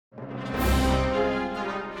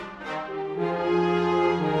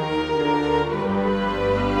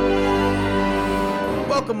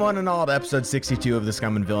one and all to episode 62 of the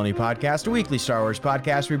Scum and Villainy podcast, a weekly Star Wars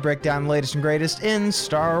podcast. We break down the latest and greatest in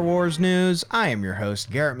Star Wars news. I am your host,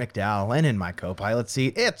 Garrett McDowell, and in my co-pilot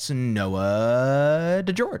seat, it's Noah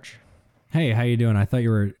DeGeorge. Hey, how you doing? I thought you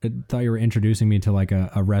were introducing me to like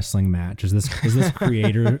a wrestling match. Is this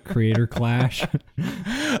creator clash?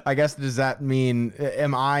 I guess, does that mean,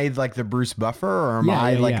 am I like the Bruce Buffer, or am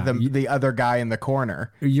I the other guy in the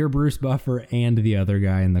corner? You're Bruce Buffer and the other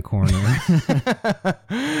guy in the corner.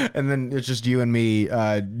 And then it's just you and me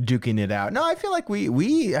duking it out. No, I feel like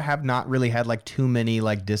we have not really had like too many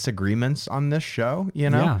like disagreements on this show, you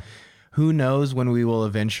know? Yeah. Who knows when we will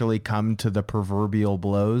eventually come to the proverbial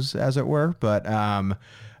blows, as it were. But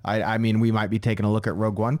I mean, we might be taking a look at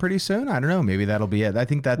Rogue One pretty soon. I don't know. Maybe that'll be it. I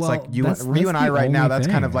think that's you and I right now. That's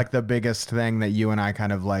kind of like the biggest thing that you and I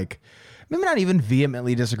kind of like, maybe not even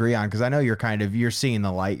vehemently disagree on, because I know you're seeing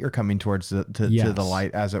the light. You're coming towards to the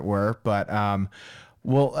light, as it were. But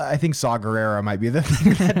well, I think Saw Gerrera might be the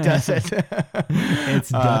thing that does it. It's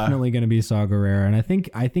definitely going to be Saw Gerrera, and I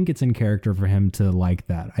think it's in character for him to like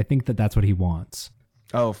that. I think that's what he wants.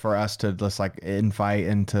 Oh, for us to just like infight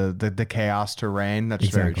into the chaos to reign. That's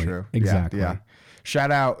exactly. Very true. Exactly. Yeah.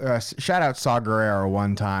 Shout out Saw Gerrera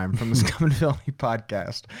one time from the Scum and Villainy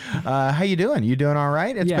podcast. How you doing? You doing all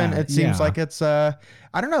right? It seems like it's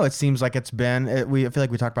I don't know. It seems like it's been. I feel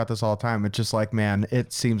like we talk about this all the time. It's just like, man,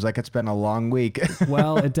 it seems like it's been a long week.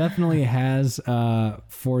 Well, it definitely has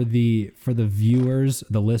for the viewers,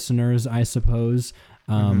 the listeners, I suppose.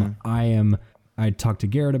 I talked to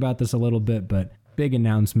Garrett about this a little bit, but big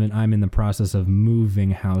announcement. I'm in the process of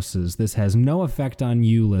moving houses. This has no effect on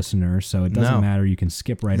you, listener, so it doesn't matter. You can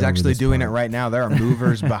skip right over this. He's actually doing it right now. There are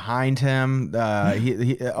movers behind him.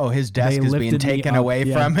 His desk is being taken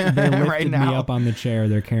away from him they lifted right now. Me up on the chair.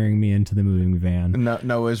 They're carrying me into the moving van.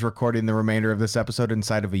 Noah's recording the remainder of this episode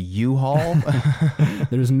inside of a U-Haul.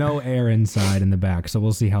 There's no air inside in the back, so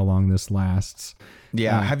we'll see how long this lasts.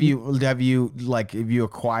 Yeah. Have you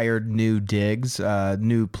acquired new digs,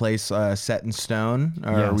 new place set in stone,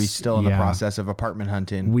 or are we still in the process of apartment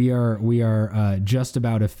hunting? We are just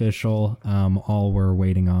about official. All we're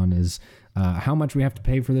waiting on is how much we have to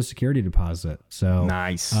pay for the security deposit. So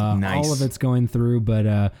nice. All of it's going through,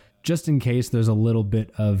 but just in case there's a little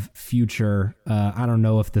bit of future, I don't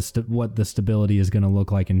know if what the stability is going to look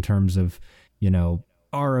like in terms of,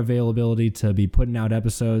 our availability to be putting out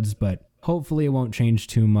episodes, but hopefully it won't change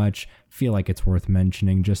too much. Feel like it's worth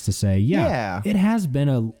mentioning just to say, it has been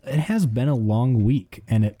a long week,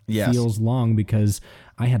 and it feels long because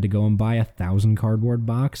I had to go and buy 1,000 cardboard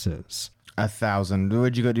boxes. 1,000.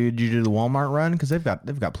 Would you go? Did you do the Walmart run? Because they've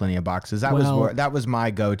got plenty of boxes. That was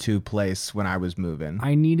my go-to place when I was moving.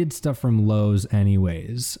 I needed stuff from Lowe's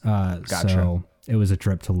anyways. Gotcha. So it was a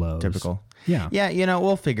trip to Lowe's. Typical. Yeah. Yeah,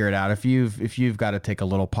 we'll figure it out. If you've got to take a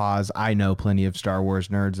little pause, I know plenty of Star Wars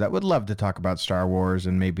nerds that would love to talk about Star Wars,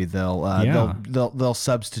 and maybe they'll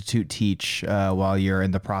substitute teach while you're in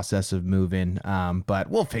the process of moving. But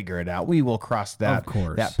we'll figure it out. We will cross that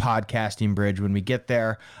podcasting bridge when we get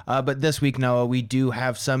there. But this week, Noah, we do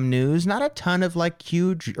have some news. Not a ton of like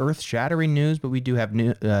huge earth-shattering news, but we do have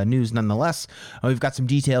news nonetheless. We've got some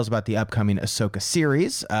details about the upcoming Ahsoka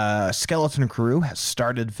series. Skeleton Crew has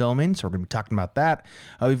started filming, so we're going to be talking about that.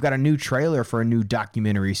 We've got a new trailer for a new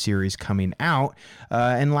documentary series coming out.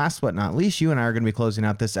 And last but not least, you and I are going to be closing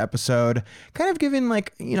out this episode, kind of giving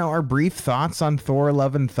our brief thoughts on Thor: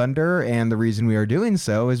 Love and Thunder. And the reason we are doing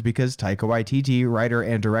so is because Taika Waititi, writer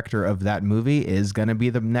and director of that movie, is going to be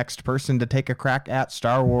the next person to take a crack at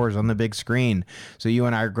Star Wars on the big screen. So you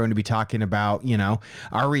and I are going to be talking about,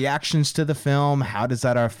 our reactions to the film. How does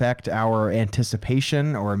that affect our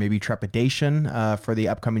anticipation or maybe trepidation for the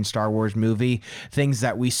upcoming Star Wars movie? Things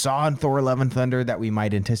that we saw in Thor: Love and Thunder that we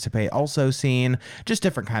might anticipate also seeing, just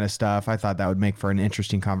different kind of stuff. I thought that would make for an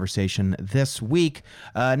interesting conversation this week.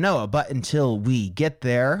 Noah, but until we get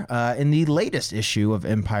there, in the latest issue of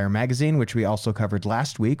Empire Magazine, which we also covered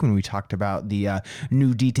last week when we talked about the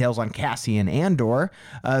new details on Cassian Andor,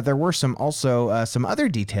 there were some other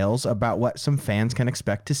details about what some fans can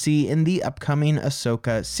expect to see in the upcoming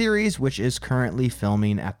Ahsoka series, which is currently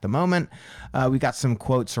filming at the moment. We got some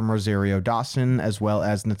quotes from Rosario Dawson, as well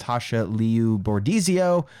as Natasha Liu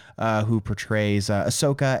Bordizio, who portrays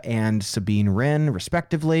Ahsoka and Sabine Wren,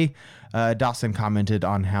 respectively. Dawson commented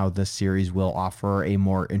on how this series will offer a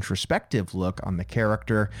more introspective look on the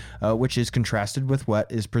character, which is contrasted with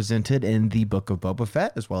what is presented in the Book of Boba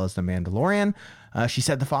Fett as well as The Mandalorian. She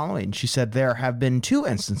said the following. She said, there have been 2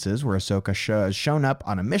 instances where Ahsoka has shown up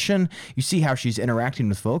on a mission. You see how she's interacting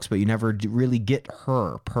with folks, but you never really get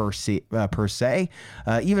her per se.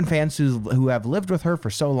 Even fans who have lived with her for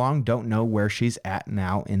so long don't know where she's at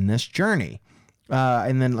now in this journey.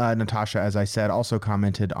 And then Natasha, as I said, also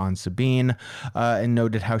commented on Sabine and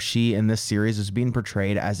noted how she in this series is being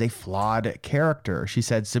portrayed as a flawed character. She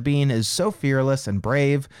said, Sabine is so fearless and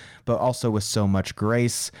brave, but also with so much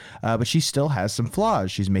grace. But she still has some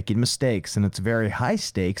flaws. She's making mistakes, and it's very high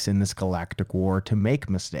stakes in this galactic war to make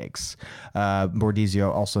mistakes.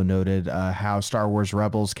 Bordizio also noted how Star Wars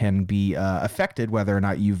Rebels can be affected, whether or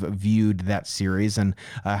not you've viewed that series, and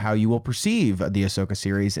how you will perceive the Ahsoka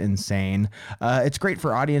series insane. It's great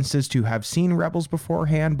for audiences to have seen Rebels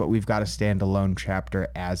beforehand, but we've got a standalone chapter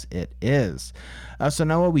as it is. So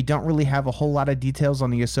Noah, we don't really have a whole lot of details on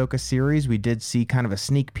the Ahsoka series. We did see kind of a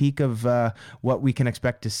sneak peek of what we can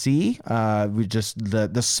expect to see. We just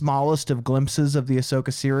the smallest of glimpses of the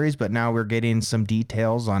Ahsoka series, but now we're getting some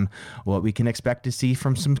details on what we can expect to see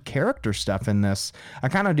from some character stuff in this. I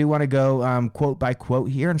kind of do want to go quote by quote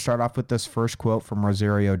here and start off with this first quote from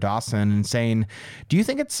Rosario Dawson and saying, do you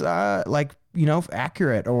think it's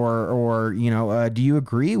accurate or do you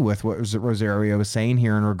agree with what Rosario was saying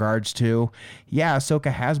here in regards to,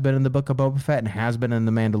 Ahsoka has been in the Book of Boba Fett and has been in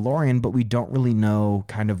The Mandalorian, but we don't really know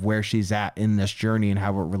kind of where she's at in this journey and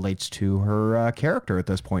how it relates to her character at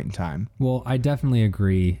this point in time. Well, I definitely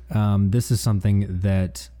agree. This is something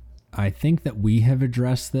that I think that we have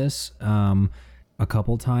addressed this a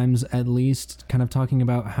couple times at least, kind of talking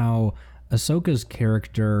about how Ahsoka's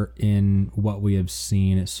character in what we have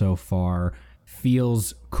seen so far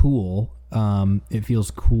feels cool. It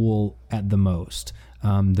feels cool at the most.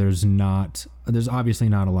 There's obviously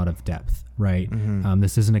not a lot of depth, right? Mm-hmm.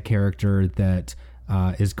 This isn't a character that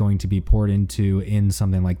is going to be poured into in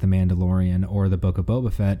something like The Mandalorian or the Book of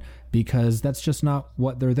Boba Fett, because that's just not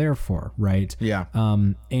what they're there for, right? Yeah.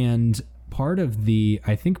 And part of the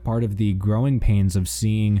growing pains of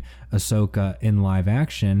seeing Ahsoka in live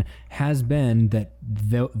action has been that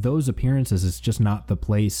those appearances is just not the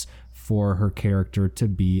place for her character to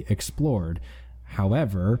be explored.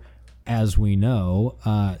 However, as we know,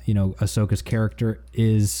 Ahsoka's character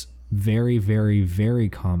is very, very, very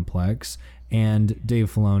complex, and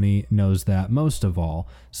Dave Filoni knows that most of all.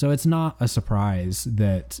 So it's not a surprise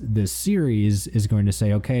that this series is going to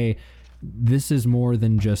say, okay, this is more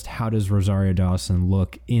than just how does Rosario Dawson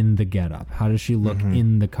look in the getup? How does she look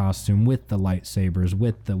in the costume with the lightsabers,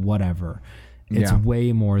 with the whatever? It's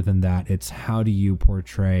way more than that. It's how do you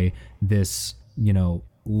portray this,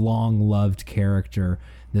 long-loved character,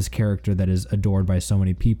 this character that is adored by so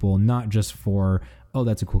many people, not just for, oh,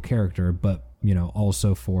 that's a cool character, but,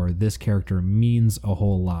 also for this character means a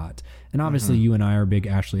whole lot. And obviously you and I are big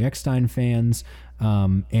Ashley Eckstein fans,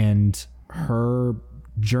 and her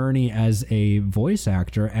journey as a voice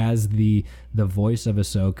actor, as the voice of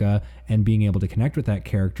Ahsoka, and being able to connect with that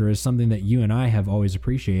character is something that you and I have always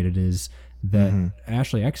appreciated, is that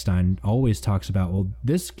Ashley Eckstein always talks about, well,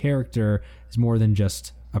 this character is more than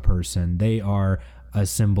just a person. They are a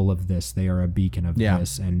symbol of this. They are a beacon of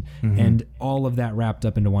this. And all of that wrapped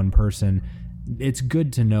up into one person. It's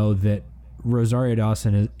good to know that Rosario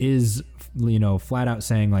Dawson is flat out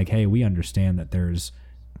saying like, hey, we understand that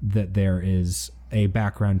there is a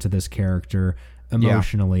background to this character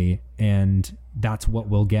emotionally, and that's what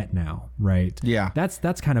we'll get now, right? Yeah.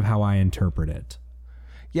 That's kind of how I interpret it.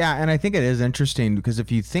 Yeah, and I think it is interesting because if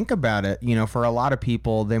you think about it, for a lot of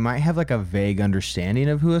people, they might have like a vague understanding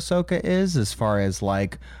of who Ahsoka is, as far as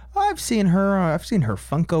like, oh, I've seen her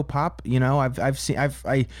Funko Pop.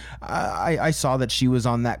 I saw that she was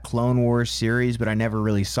on that Clone Wars series, but I never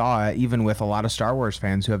really saw it. Even with a lot of Star Wars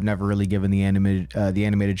fans who have never really given the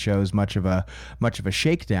animated shows much of a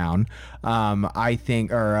shakedown. I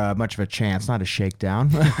think, or much of a chance, not a shakedown.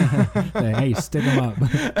 Hey, stick them up.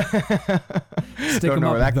 Stick them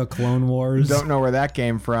up with the Clone Wars. Don't know where that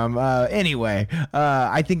came from. Anyway,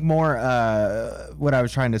 I think more what I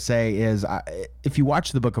was trying to say is if you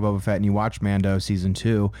watch the Book of Boba Fett and you watch Mando season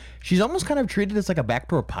 2, she's almost kind of treated as like a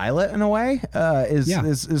backdoor pilot in a way.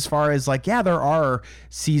 As far as like, there are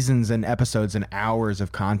seasons and episodes and hours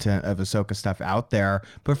of content of Ahsoka stuff out there,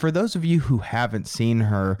 but for those of you who haven't seen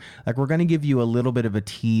her, like, we're going to give you a little bit of a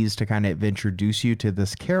tease to kind of introduce you to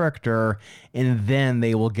this character, and then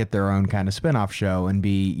they will get their own kind of spinoff spin-off show and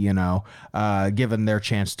be, given their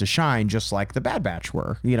chance to shine, just like the Bad Batch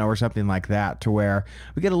were, or something like that, to where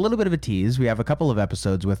we get a little bit of a tease. We have a couple of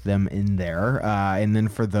episodes with them in there. And then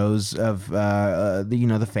for those of,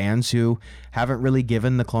 the fans who haven't really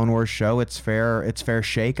given the Clone Wars show its fair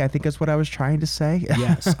shake, I think is what I was trying to say.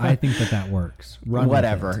 Yes, I think that works.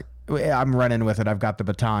 Whatever. I'm running with it. I've got the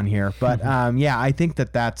baton here, but I think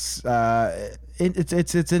that's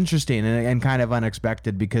it's interesting and kind of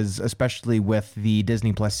unexpected, because especially with the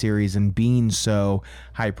Disney Plus series and being so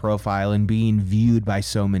high profile and being viewed by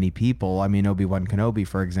so many people. I mean, Obi-Wan Kenobi,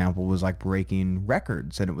 for example, was like breaking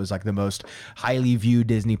records, and it was like the most highly viewed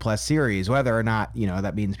Disney Plus series. Whether or not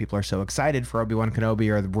that means people are so excited for Obi-Wan Kenobi,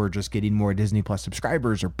 or we're just getting more Disney Plus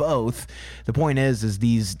subscribers, or both. The point is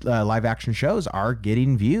these live action shows are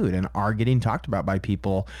getting viewed and are getting talked about by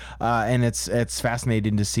people, and it's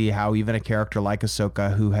fascinating to see how even a character like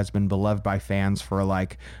Ahsoka, who has been beloved by fans for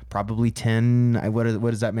like probably 10, what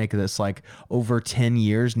does that make of this, like over 10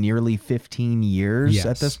 years, nearly 15 years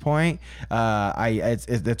at this point.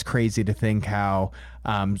 It's crazy to think how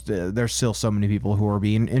there's still so many people who are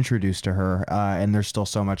being introduced to her, and there's still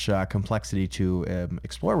so much complexity to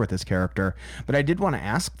explore with this character. But I did want to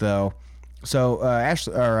ask though, so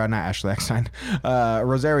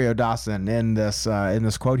Rosario Dawson in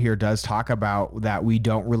this quote here does talk about that we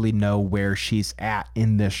don't really know where she's at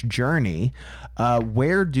in this journey.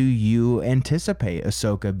 Where do you anticipate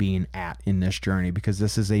Ahsoka being at in this journey? Because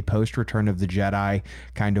this is a post Return of the Jedi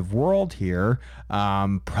kind of world here,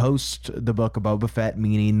 post the Book of Boba Fett,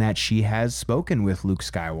 meaning that she has spoken with Luke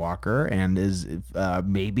Skywalker and is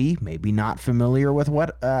maybe not familiar with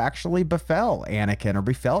what actually befell Anakin or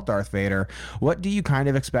befell Darth Vader. What do you kind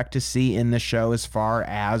of expect to see in the show as far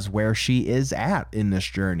as where she is at in this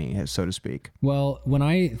journey, so to speak? Well, when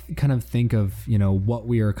I kind of think of, what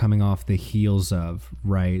we are coming off the heels of,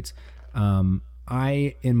 right?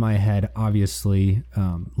 I, in my head, obviously,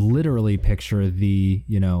 literally picture the,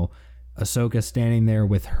 Ahsoka standing there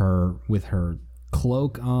with her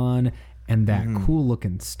cloak on and that cool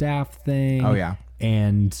looking staff thing. Oh yeah.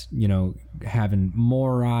 And, having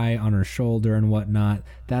Morai on her shoulder and whatnot.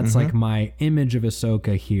 That's like my image of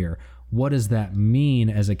Ahsoka here. What does that mean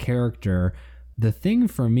as a character? The thing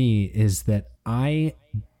for me is that I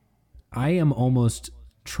am almost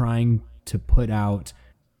trying to put out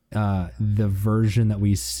the version that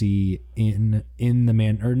we see in the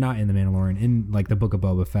not in the Mandalorian, in like the Book of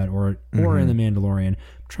Boba Fett or in the Mandalorian.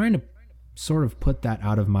 I'm trying to sort of put that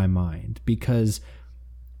out of my mind, because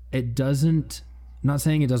it doesn't, not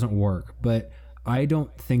saying it doesn't work, but I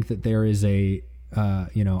don't think that there is I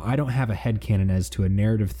don't have a headcanon as to a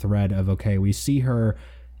narrative thread of, okay, we see her,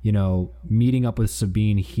 meeting up with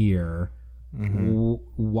Sabine here.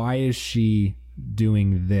 Why is she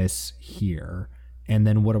doing this here? And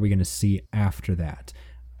then what are we going to see after that?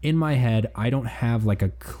 In my head, I don't have like a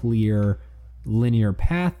clear linear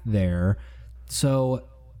path there. So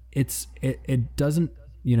it doesn't,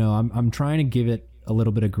 I'm trying to give it a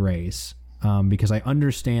little bit of grace. Because I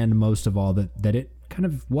understand most of all that it kind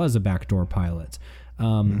of was a backdoor pilot.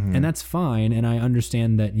 And that's fine. And I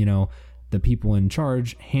understand that, the people in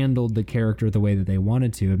charge handled the character the way that they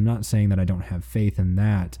wanted to. I'm not saying that I don't have faith in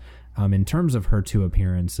that in terms of her 2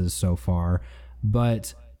 appearances so far,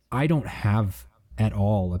 but I don't have at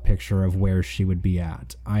all a picture of where she would be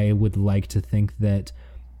at. I would like to think that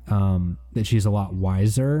that she's a lot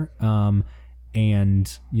wiser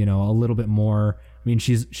and, a little bit more. I mean,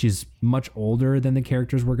 she's much older than the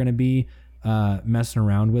characters we're going to be messing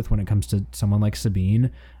around with when it comes to someone like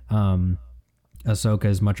Sabine. Ahsoka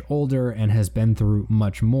is much older and has been through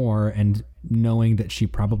much more, and knowing that she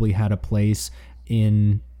probably had a place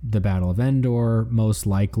in the Battle of Endor, most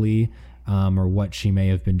likely, or what she may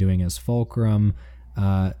have been doing as Fulcrum.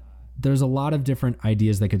 There's a lot of different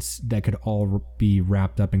ideas that could all be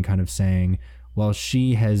wrapped up in kind of saying, well,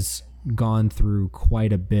 she has gone through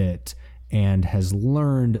quite a bit and has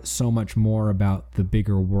learned so much more about the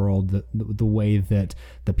bigger world, the way that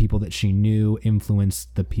the people that she knew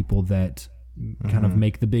influenced the people that kind of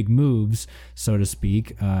make the big moves, so to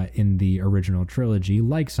speak, in the original trilogy,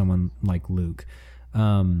 like someone like Luke.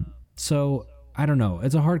 So I don't know.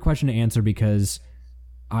 It's a hard question to answer, because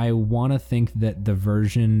I want to think that the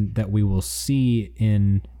version that we will see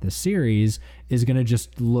in the series is going to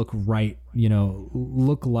just look like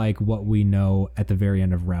what we know at the very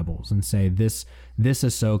end of Rebels, and say this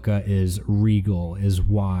Ahsoka is regal, is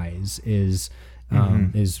wise, is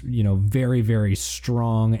very, very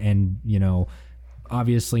strong, and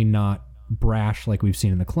obviously not brash like we've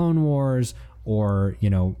seen in the Clone Wars, or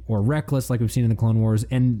reckless like we've seen in the Clone Wars,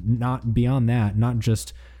 and not beyond that, not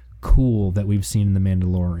just cool that we've seen in the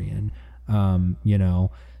Mandalorian. You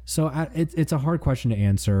know, so it's a hard question to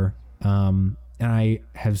answer. And I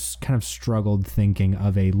have kind of struggled thinking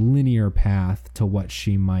of a linear path to what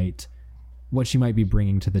she might be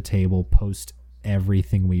bringing to the table post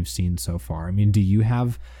everything we've seen so far. I mean, do you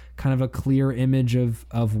have kind of a clear image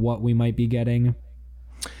of what we might be getting?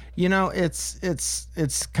 You know, it's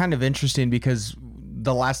kind of interesting because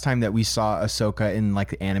the last time that we saw Ahsoka in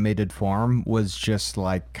like animated form was just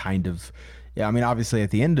like kind of, yeah, I mean, obviously at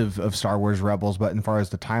the end of Star Wars Rebels, but as far as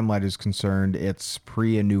the timeline is concerned, it's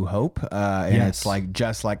pre A New Hope, and Yes. it's like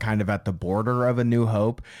just like kind of at the border of A New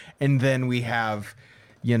Hope, and then we have,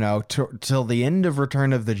 you know, till the end of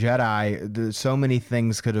Return of the Jedi, so many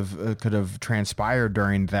things could have transpired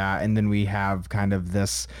during that, and then we have kind of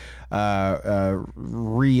this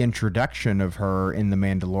reintroduction of her in the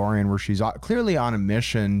Mandalorian, where she's clearly on a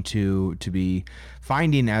mission to be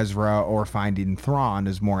finding Ezra or finding Thrawn,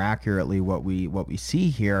 is more accurately what we see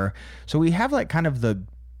here. So we have like kind of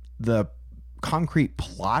the concrete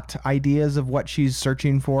plot ideas of what she's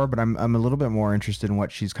searching for, but I'm a little bit more interested in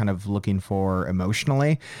what she's kind of looking for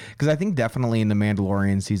emotionally, because I think definitely in the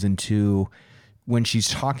Mandalorian season 2, when she's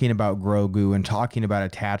talking about Grogu and talking about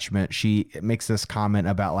attachment, she makes this comment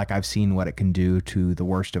about like, I've seen what it can do to the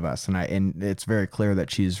worst of us, and it's very clear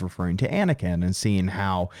that she's referring to Anakin and seeing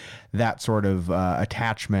how that sort of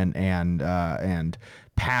attachment and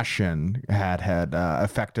passion had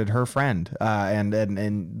affected her friend,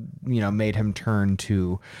 and you know, made him turn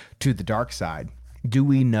to the dark side. Do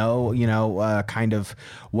we know, you know, kind of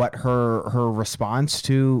what her response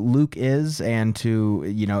to Luke is, and to,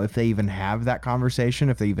 you know, if they even have that conversation,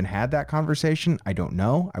 if they even had that conversation? I don't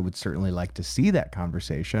know. I would certainly like to see that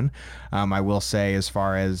conversation. I will say, as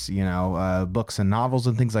far as, you know, books and novels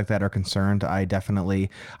and things like that are concerned, I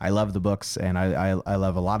love the books, and I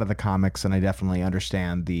love a lot of the comics, and I definitely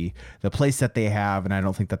understand the place that they have, and I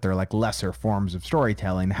don't think that they're like lesser forms of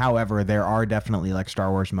storytelling. However, there are definitely like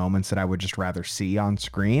Star Wars moments that I would just rather see on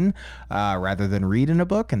screen rather than read in a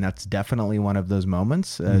book, and that's definitely one of those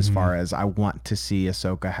moments. As far as, I want to see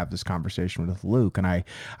Ahsoka have this conversation with Luke, and I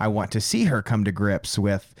want to see her come to grips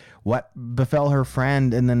with what befell her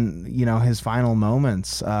friend, and then, you know, his final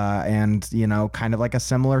moments, and, you know, kind of like a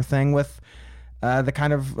similar thing with the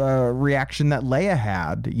kind of reaction that Leia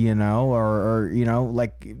had, you know, or you know,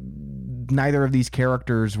 like, neither of these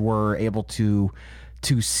characters were able to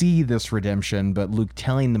see this redemption, but Luke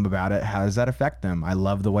telling them about it, how does that affect them? I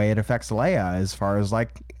love the way it affects Leia, as far as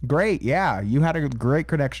like, great, yeah, you had a great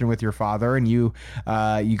connection with your father, and you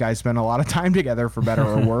guys spent a lot of time together, for better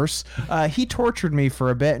or worse. He tortured me for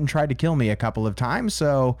a bit and tried to kill me a couple of times,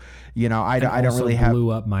 so, you know, I don't really have, blew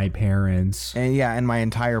up my parents, and my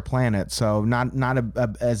entire planet. So not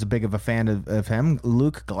as big of a fan of him.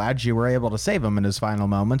 Luke, glad you were able to save him in his final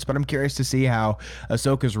moments, but I'm curious to see how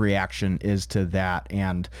Ahsoka's reaction is to that,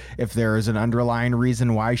 and if there is an underlying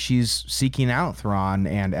reason why she's seeking out Thrawn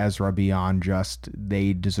and Ezra beyond just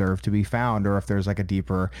they deserve to be found, or if there's like a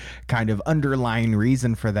deeper kind of underlying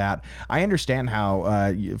reason for that. I understand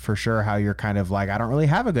how, for sure, how you're kind of like, I don't really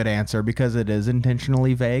have a good answer, because it is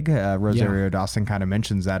intentionally vague. Rosario Dawson kind of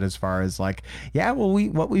mentions that, as far as like, yeah, well,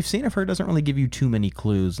 what we've seen of her doesn't really give you too many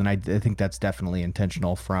clues, and I think that's definitely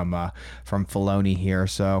intentional from Filoni here.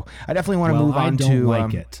 So I definitely want to move on to. I don't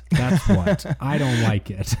like it. That's what I don't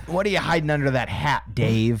like it. What are you hiding under that hat,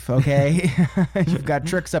 Dave? Okay, you've got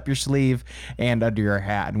tricks up your sleeve and under your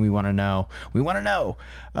hat, and we want to know.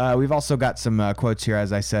 We've also got some quotes here,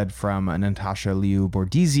 as I said, from Natasha Liu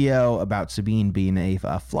Bordizio about Sabine being a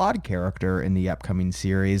flawed character in the upcoming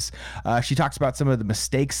series. She talks about some of the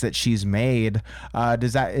mistakes that she's made.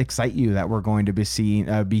 Does that excite you, that we're going to be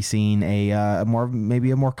seeing a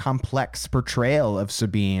more complex portrayal of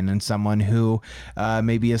Sabine, and someone who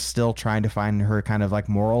maybe is still trying to find her kind of like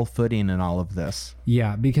moral footing in all of this?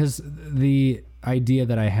 Yeah, because the idea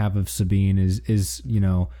that I have of Sabine is you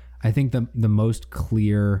know, I think the most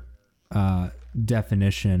clear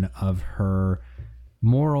definition of her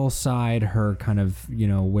moral side, her kind of, you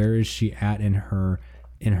know, where is she at in her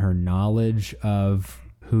knowledge of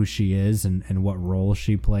who she is and what role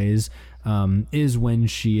she plays, is when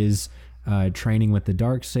she is training with the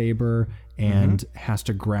Darksaber and has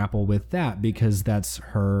to grapple with that, because that's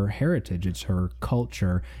her heritage, it's her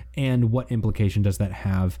culture, and what implication does that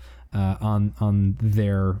have on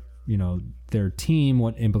their, you know, their team?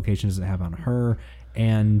 What implications does it have on her,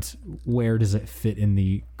 and where does it fit in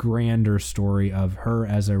the grander story of her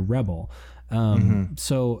as a rebel?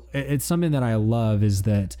 So it's something that I love, is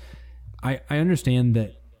that I understand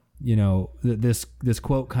that, you know, that this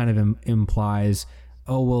quote kind of implies,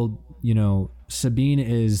 oh, well, you know, Sabine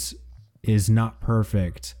is not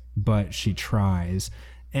perfect, but she tries.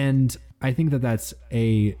 And I think that's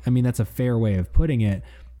that's a fair way of putting it,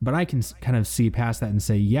 but I can kind of see past that and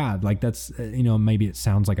say, yeah, like that's, maybe it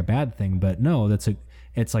sounds like a bad thing, but no,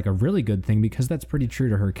 it's like a really good thing, because that's pretty true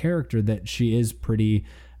to her character, that she is pretty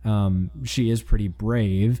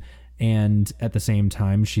brave. And at the same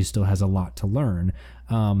time, she still has a lot to learn.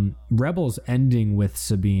 Rebels ending with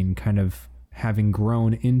Sabine kind of having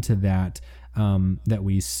grown into that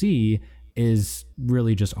we see is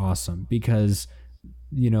really just awesome, because,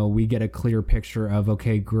 we get a clear picture of,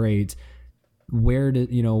 okay, great. Where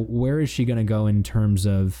is she going to go in terms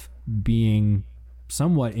of being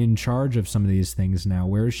somewhat in charge of some of these things now?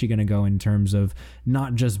 Where is she going to go in terms of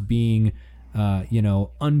not just being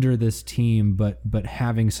under this team, but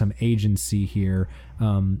having some agency here,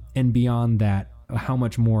 and beyond that, how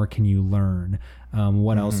much more can you learn?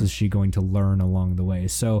 What else is she going to learn along the way?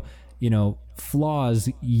 So, flaws,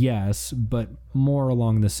 yes, but more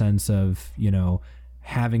along the sense of,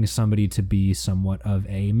 having somebody to be somewhat of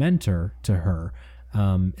a mentor to her,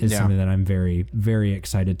 is something that I'm very, very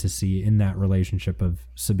excited to see in that relationship of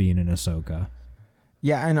Sabine and Ahsoka.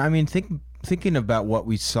 Yeah, and I mean, thinking about what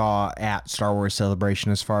we saw at Star Wars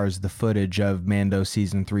Celebration as far as the footage of Mando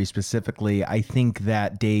Season 3 specifically, I think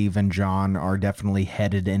that Dave and John are definitely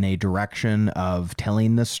headed in a direction of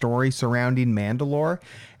telling the story surrounding Mandalore.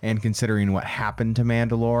 And considering what happened to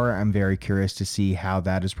Mandalore, I'm very curious to see how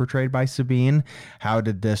that is portrayed by Sabine. How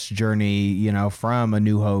did this journey, from A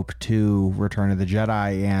New Hope to Return of the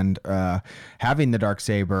Jedi, and having the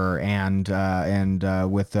Darksaber and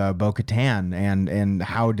with Bo-Katan, and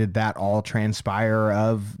how did that all transpire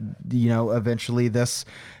of, eventually this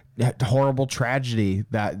horrible tragedy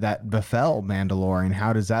that befell Mandalore, and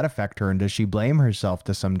how does that affect her, and does she blame herself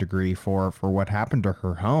to some degree for what happened to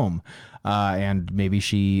her home? And maybe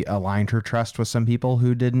she aligned her trust with some people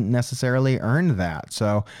who didn't necessarily earn that.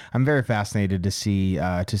 So I'm very fascinated to see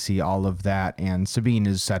all of that. And Sabine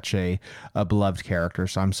is such a beloved character,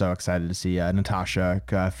 so I'm so excited to see Natasha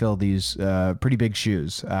fill these pretty big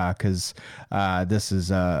shoes, because this is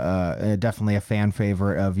definitely a fan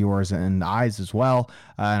favorite of yours and I's as well.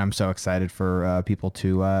 And I'm so excited for people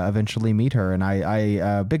to eventually meet her. And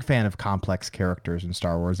I big fan of complex characters in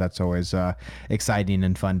Star Wars. That's always exciting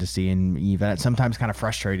and fun to see. And even it's sometimes kind of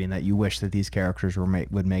frustrating that you wish that these characters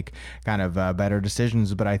would make kind of better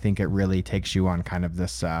decisions, but I think it really takes you on kind of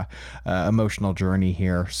this emotional journey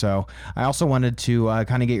here. So I also wanted to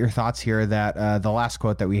kind of get your thoughts here that the last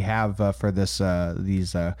quote that we have for this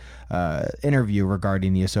interview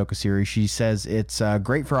regarding the Ahsoka series, she says it's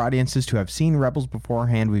great for audiences to have seen Rebels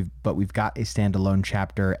beforehand, but we've got a standalone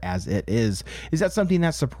chapter as it is. Is that something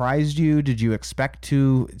that surprised you? Did you expect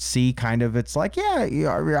to see kind of, it's like, yeah,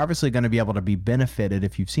 you're obviously going to be able to be benefited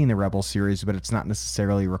if you've seen the Rebel series, but it's not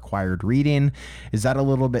necessarily required reading. Is that a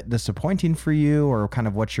little bit disappointing for you, or kind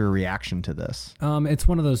of what's your reaction to this? It's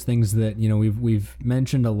one of those things that, we've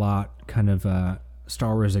mentioned a lot, kind of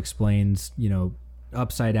Star Wars explains,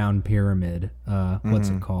 upside down pyramid, what's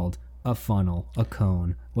it called? A funnel, a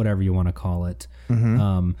cone, whatever you want to call it.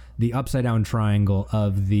 The upside down triangle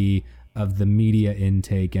of the media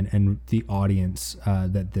intake and the audience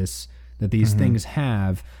that these things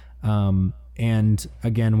have. And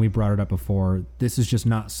again, we brought it up before. This is just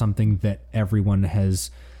not something that everyone has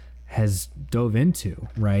dove into,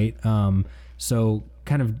 right? So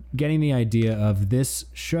kind of getting the idea of this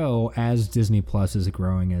show, as Disney Plus is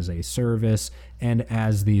growing as a service, and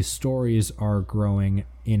as these stories are growing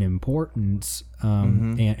in importance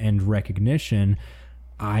and recognition,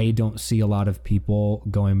 I don't see a lot of people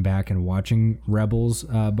going back and watching Rebels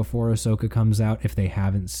before Ahsoka comes out if they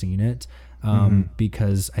haven't seen it.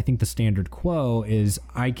 Because I think the standard quo is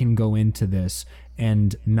I can go into this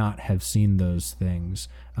and not have seen those things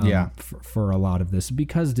for a lot of this,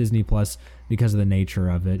 because Disney Plus, because of the nature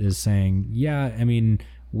of it, is saying, yeah, I mean,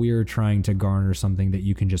 we're trying to garner something that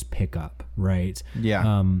you can just pick up, right?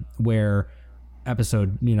 Yeah. Where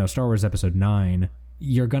Star Wars Episode 9,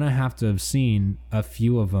 you're going to have to have seen a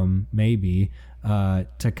few of them, maybe,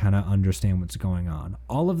 to kind of understand what's going on.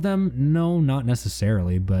 All of them? No, not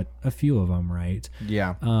necessarily, but a few of them, right?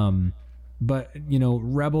 Yeah. But,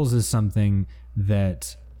 Rebels is something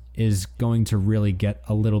that is going to really get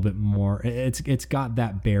a little bit more. It's got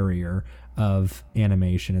that barrier of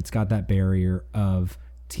animation. It's got that barrier of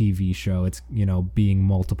TV show. It's, being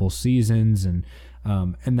multiple seasons and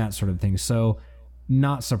that sort of thing. So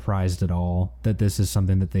not surprised at all that this is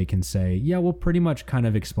something that they can say, yeah, we'll pretty much kind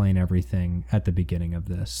of explain everything at the beginning of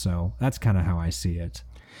this. So that's kind of how I see it.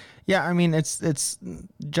 Yeah, I mean, it's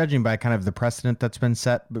judging by kind of the precedent that's been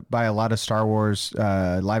set by a lot of Star Wars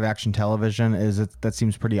live action television, that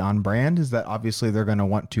seems pretty on brand. Is that obviously they're going to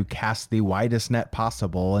want to cast the widest net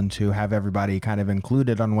possible and to have everybody kind of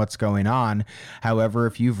included on what's going on. However,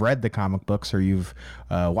 if you've read the comic books or you've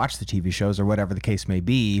watched the TV shows or whatever the case may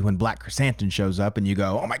be, when Black Chrysanthemum shows up and you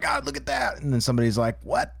go, "Oh my God, look at that!" and then somebody's like,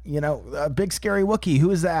 "What? A big scary Wookiee?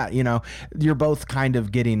 Who is that?" You're both kind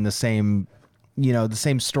of getting the same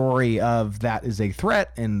story of that is a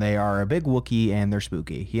threat and they are a big Wookiee and they're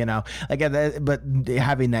spooky, but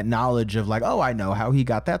having that knowledge of like, oh, I know how he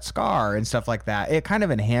got that scar and stuff like that, it kind of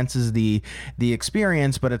enhances the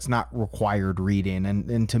experience, but it's not required reading.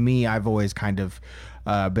 And to me, I've always kind of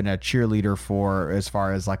been a cheerleader for, as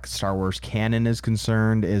far as like Star Wars canon is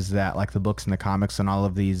concerned, is that like the books and the comics and all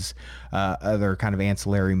of these other kind of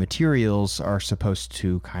ancillary materials are supposed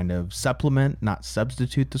to kind of supplement, not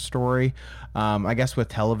substitute the story. I guess with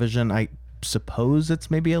television, I suppose it's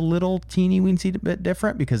maybe a little teeny weensy bit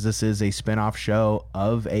different because this is a spin-off show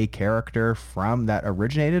of a character that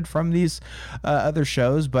originated from these other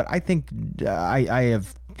shows. But I think I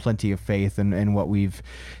have plenty of faith in what we've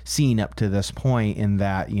seen up to this point, in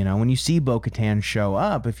that, when you see Bo-Katan show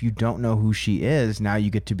up, if you don't know who she is, now you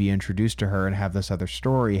get to be introduced to her and have this other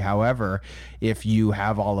story. However, if you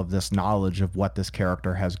have all of this knowledge of what this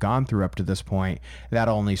character has gone through up to this point, that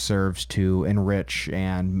only serves to enrich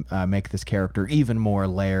and make this character even more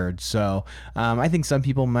layered. So I think some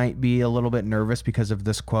people might be a little bit nervous because of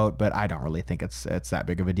this quote, but I don't really think it's that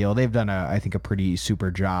big of a deal. They've done I think a pretty super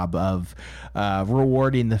job of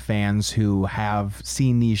rewarding the fans who have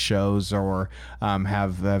seen these shows or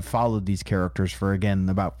have followed these characters for, again,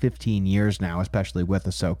 about 15 years now, especially with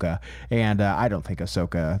Ahsoka. And I don't think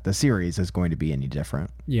Ahsoka, the series, is going to be any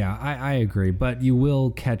different. Yeah, I agree. But you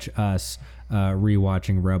will catch us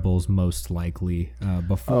rewatching Rebels most likely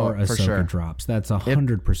before Ahsoka drops. That's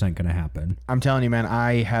 100% going to happen. I'm telling you, man,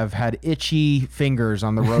 I have had itchy fingers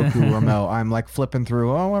on the Roku remote. I'm like flipping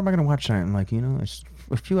through, what am I going to watch tonight? I'm like, it's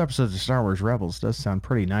a few episodes of Star Wars Rebels does sound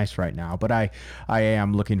pretty nice right now, but I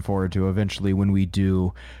am looking forward to eventually when we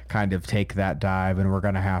do kind of take that dive, and we're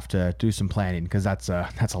going to have to do some planning because that's a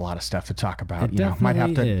lot of stuff to talk about. It definitely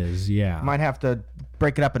might have to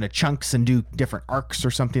break it up into chunks and do different arcs or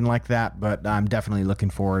something like that, but I'm definitely looking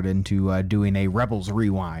forward into doing a Rebels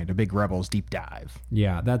rewind, a big Rebels deep dive.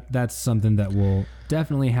 Yeah, that's something that will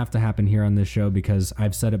definitely have to happen here on this show, because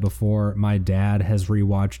I've said it before, my dad has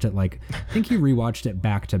rewatched it, like, I think he rewatched it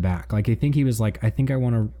back to back. Like, I think he was like, I think I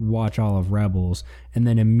want to watch all of Rebels, and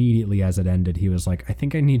then immediately as it ended, he was like, I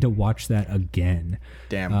think I need to watch that again.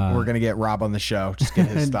 Damn, we're gonna get Rob on the show, just get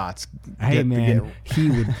his thoughts. He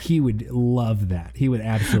would love that. He would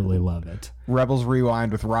absolutely love it. Rebels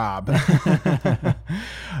Rewind with Rob.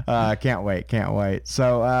 Can't wait.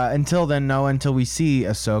 So until then, Noah, until we see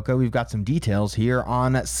Ahsoka, we've got some details here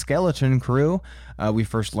on Skeleton Crew. We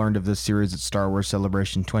first learned of this series at Star Wars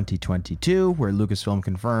Celebration 2022, where Lucasfilm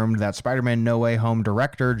confirmed that Spider-Man No Way Home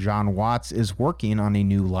director Jon Watts is working on a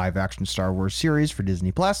new live-action Star Wars series for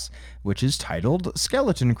Disney+, which is titled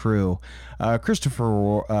Skeleton Crew.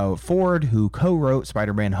 Christopher Ford, who co-wrote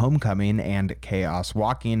Spider-Man Homecoming and Chaos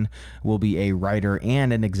Walking, will be a writer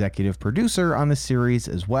and an executive producer on the series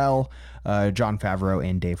as well. Jon Favreau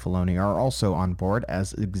and Dave Filoni are also on board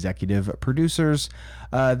as executive producers.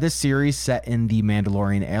 This series, set in the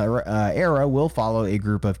Mandalorian era, will follow a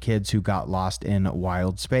group of kids who got lost in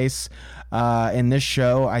wild space. In this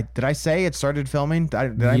show, did I say it started filming?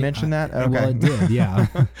 Did I mention that? Okay. Well, it did, yeah.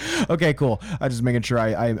 Okay, cool. I was just making sure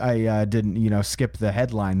I didn't skip the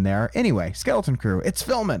headline there. Anyway, Skeleton Crew, it's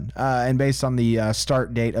filming. And based on the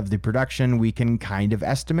start date of the production, we can kind of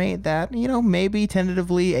estimate that, maybe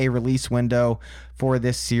tentatively a release window for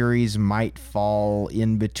this series might fall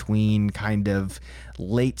in between kind of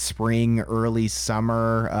late spring, early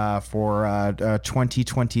summer for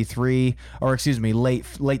 2023, or excuse me,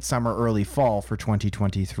 late summer, early fall for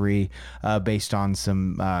 2023, based on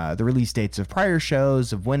some the release dates of prior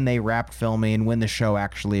shows, of when they wrapped filming, when the show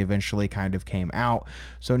actually eventually kind of came out.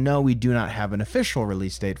 So no, we do not have an official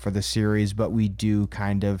release date for the series, but we do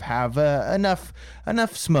kind of have enough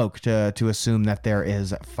smoke to assume that there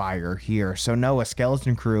is fire here. So Noah,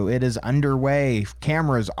 Skeleton Crew, it is underway.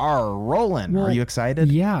 Cameras are rolling. Are you excited?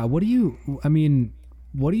 Yeah. What do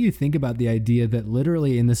you think about the idea that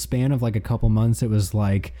literally in the span of like a couple months, it was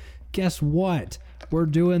like, guess what? We're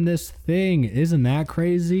doing this thing. Isn't that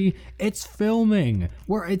crazy? It's filming.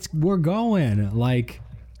 We're going. Like,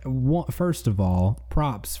 first of all,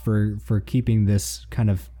 props for keeping this kind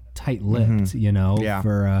of tight-lipped,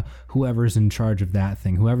 for whoever's in charge of that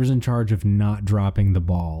thing, whoever's in charge of not dropping the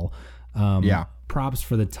ball. props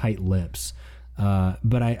for the tight lips.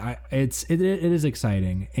 But it is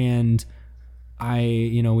exciting. And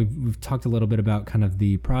we've talked a little bit about kind of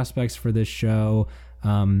the prospects for this show.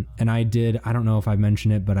 And I don't know if I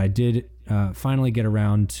mentioned it, but I did finally get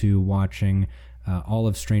around to watching all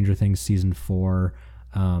of Stranger Things season 4.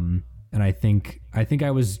 And I think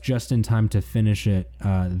I was just in time to finish it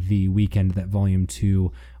the weekend that volume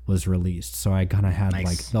 2 was released. So I kind of had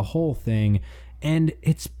like the whole thing, and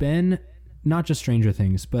it's been not just Stranger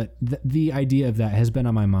Things, but the idea of that has been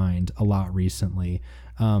on my mind a lot recently,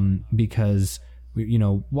 because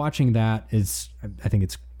watching that is, I think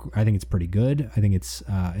it's pretty good. I think it's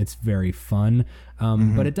very fun.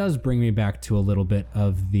 But it does bring me back to a little bit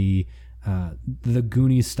of the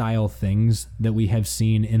Goonies style things that we have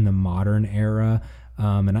seen in the modern era.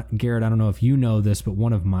 And Garrett, I don't know if you know this, but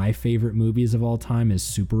one of my favorite movies of all time is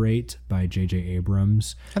Super 8 by J.J.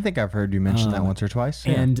 Abrams. I think I've heard you mention that once or twice.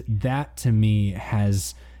 Yeah. And that to me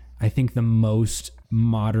has, I think, the most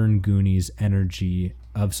modern Goonies energy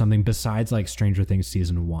of something besides like Stranger Things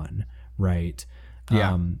season 1, right?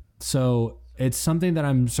 Yeah. So it's something that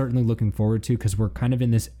I'm certainly looking forward to, because we're kind of in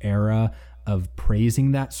this era of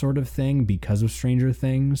praising that sort of thing because of Stranger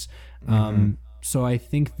Things. So I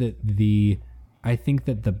think that the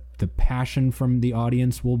passion from the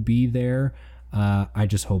audience will be there. I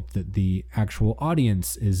just hope that the actual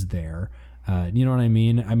audience is there. You know what I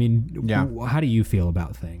mean? Yeah. How do you feel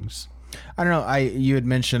about things? I don't know. You had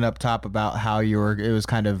mentioned up top about how it was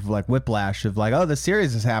kind of like whiplash of like, oh, the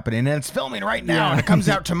series is happening and it's filming right now and it comes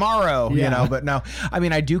out tomorrow, but no,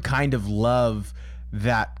 I do kind of love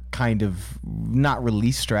that kind of not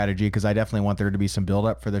release strategy, because I definitely want there to be some build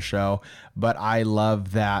up for the show, but I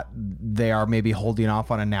love that they are maybe holding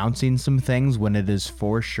off on announcing some things when it is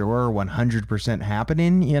for sure 100%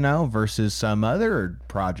 happening, versus some other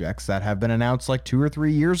projects that have been announced like 2 or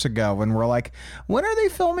 3 years ago and we're like, when are they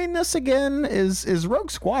filming this again? Is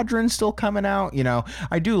Rogue Squadron still coming out?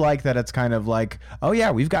 I do like that it's kind of like, oh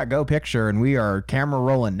yeah, we've got Go Picture and we are camera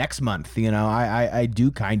rolling next month. I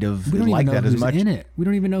do kind of like that as much. We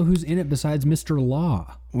don't even know who's in it besides Mr.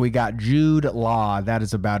 Law. We got Jude Law. That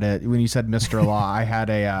is about it. When you said Mr. Law, I had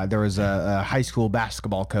there was a high school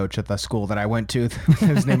basketball coach at the school that I went to.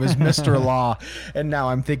 His name is Mr. Law. And now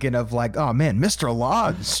I'm thinking of like, oh man, Mr.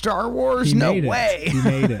 Law, Star Wars? No way. He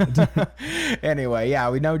made it. Anyway, yeah,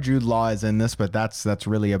 we know Jude Law is in this, but that's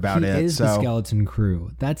really about it. He is the skeleton crew.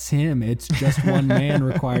 That's him. It's just one man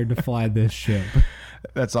required to fly this ship.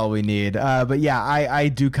 That's all we need. But yeah, I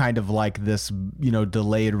do kind of like this,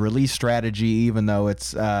 delayed release strategy, even though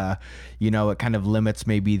it's, it kind of limits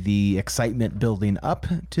maybe the excitement building up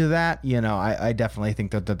to that. I definitely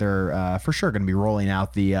think that they're for sure going to be rolling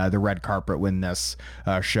out the red carpet when this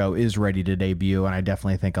show is ready to debut. And I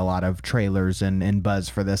definitely think a lot of trailers and buzz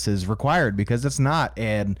for this is required, because it's not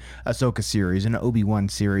an Ahsoka series, an Obi-Wan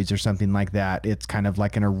series or something like that. It's kind of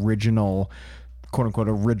like an original, quote unquote,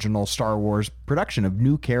 original Star Wars production of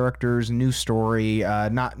new characters, new story,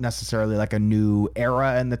 not necessarily like a new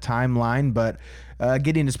era in the timeline, but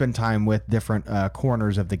getting to spend time with different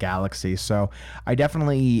corners of the galaxy. So I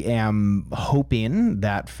definitely am hoping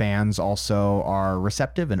that fans also are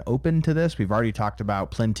receptive and open to this. We've already talked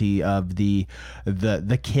about plenty of the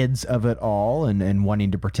kids of it all, and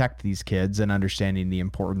wanting to protect these kids and understanding the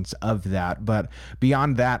importance of that. But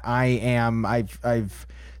beyond that, I've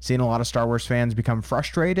seen a lot of Star Wars fans become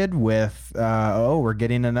frustrated with, we're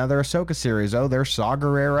getting another Ahsoka series. Oh, there's Saw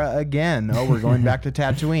Gerrera again. Oh, we're going back to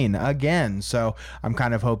Tatooine again. So I'm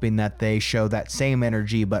kind of hoping that they show that same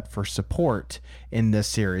energy, but for support in this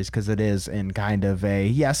series, because it is in kind of a,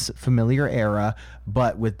 yes, familiar era,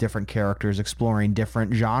 but with different characters exploring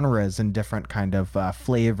different genres and different kind of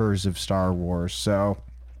flavors of Star Wars. So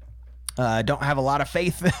don't have a lot of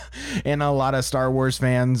faith in a lot of Star Wars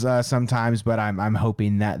fans sometimes, but I'm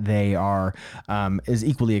hoping that they are as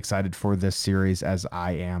equally excited for this series as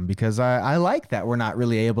I am, because I like that we're not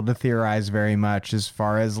really able to theorize very much as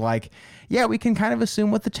far as like, yeah, we can kind of assume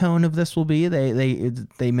what the tone of this will be.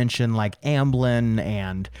 They mention like Amblin,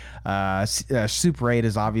 and Super 8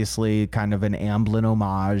 is obviously kind of an Amblin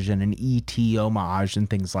homage and an E.T. homage and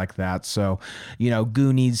things like that. So,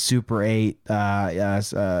 Goonies, Super 8,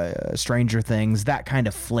 Stranger Things, that kind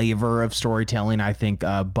of flavor of storytelling, I think,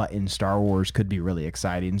 but in Star Wars could be really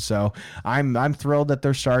exciting. So I'm thrilled that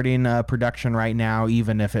they're starting production right now,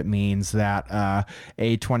 even if it means that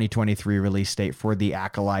a 2023 release date for The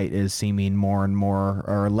Acolyte is seeming more and more,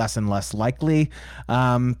 or less and less likely.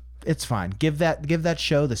 It's fine. Give that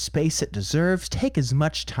show the space it deserves. Take as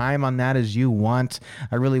much time on that as you want.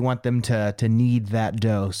 I really want them to knead that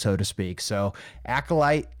dough, so to speak. So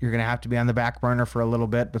Acolyte, you're gonna have to be on the back burner for a little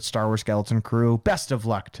bit, but Star Wars Skeleton Crew, best of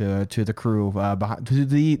luck to the crew behind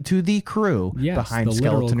the crew behind the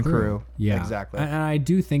Skeleton Crew. Yeah, exactly. And I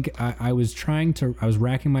do think I was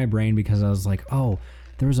racking my brain because I was like, oh,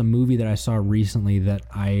 there was a movie that I saw recently that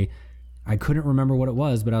I couldn't remember what it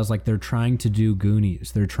was, but I was like, they're trying to do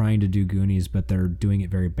Goonies. They're trying to do Goonies, but they're doing it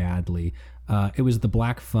very badly. It was The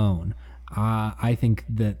Black Phone. I think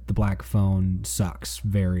that The Black Phone sucks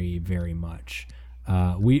very, very much.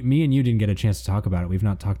 Me and you didn't get a chance to talk about it. We've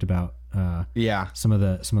not talked about some of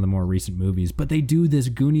the more recent movies, but they do this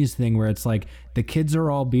Goonies thing where it's like the kids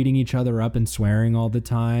are all beating each other up and swearing all the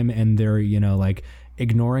time, and they're like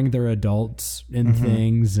ignoring their adults and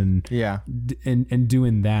things and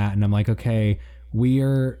doing that. And I'm like, okay,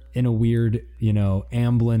 we're in a weird,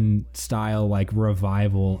 Amblin style, like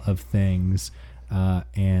revival of things.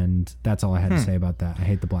 And that's all I had to say about that. I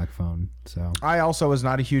hate The Black Phone. So I also was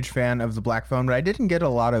not a huge fan of The Black Phone, but I didn't get a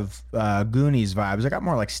lot of Goonies vibes. I got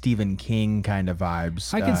more like Stephen King kind of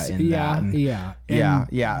vibes. I can see,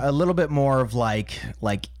 yeah, a little bit more of like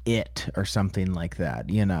It or something like that.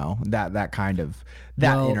 That kind of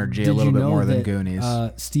energy a little bit more than Goonies.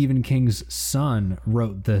 Stephen King's son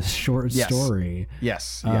wrote the short story.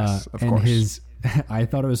 Yes, of course. I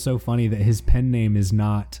thought it was so funny that his pen name is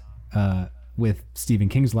not with Stephen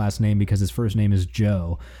King's last name because his first name is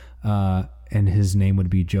Joe, and his name would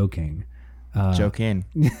be Joe King. Joe King.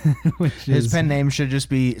 His pen name should just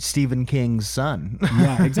be Stephen King's son.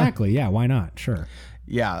 Yeah, exactly. Yeah, why not? Sure.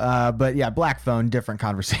 Yeah, but yeah, Black Phone, different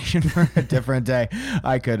conversation for a different day.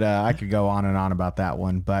 I could go on and on about that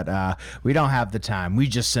one, but we don't have the time. We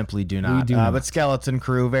just simply do not. But Skeleton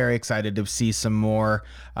Crew, very excited to see some more.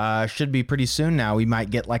 Should be pretty soon now. We might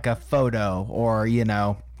get like a photo or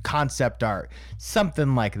concept art,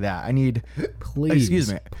 something like that. I need,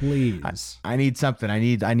 please. I need something. I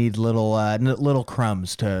need little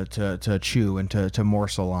crumbs to chew and to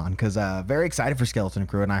morsel on, because very excited for Skeleton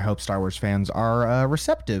Crew, and I hope Star Wars fans are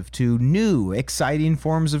receptive to new, exciting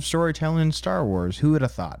forms of storytelling in Star Wars. Who would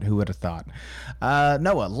have thought?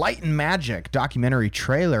 Noah, Light and Magic documentary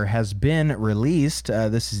trailer has been released.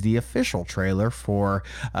 This is the official trailer for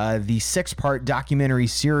the 6-part documentary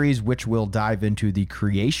series, which will dive into the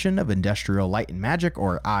creation of Industrial Light and Magic,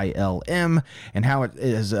 or ILM, and how it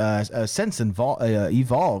is since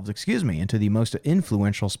evolved into the most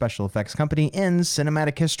influential special effects company in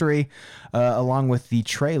cinematic history. Along with the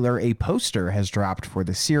trailer, a poster has dropped for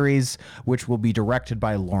the series, which will be directed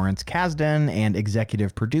by Lawrence Kasdan and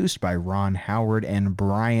executive produced by Ron Howard and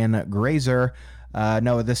Brian Grazer.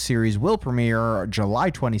 Noah, this series will premiere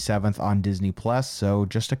July 27th on Disney Plus, so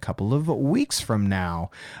just a couple of weeks from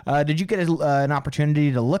now. Did you get an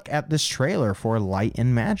opportunity to look at this trailer for Light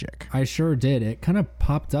and Magic? I sure did. It kind of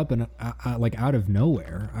popped up and like out of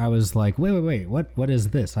nowhere. I was like, wait, what is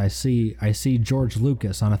this? I see George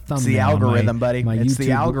Lucas on a thumbnail. It's the algorithm, buddy. It's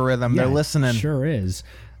the algorithm. Yeah, they're listening. It sure is.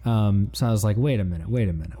 So I was like, wait a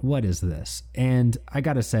minute. What is this? And I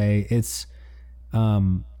gotta say, it's are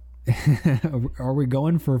we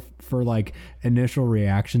going for like initial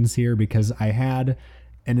reactions here? Because I had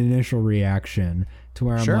an initial reaction to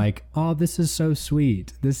where I'm like, oh, this is so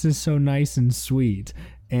sweet. This is so nice and sweet.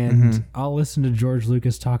 And I'll listen to George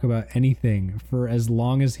Lucas talk about anything for as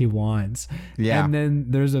long as he wants. Yeah. And then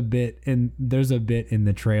there's a bit in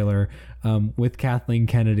the trailer with Kathleen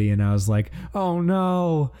Kennedy, and I was like, oh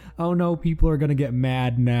no, people are gonna get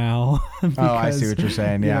mad now. Because, I see what you're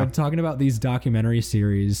saying. Yeah, talking about these documentary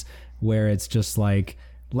series where it's just like,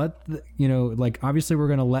 obviously we're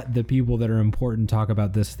gonna let the people that are important talk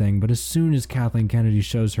about this thing, but as soon as Kathleen Kennedy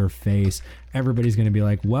shows her face, everybody's gonna be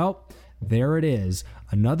like, well, there it is,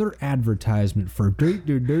 another advertisement for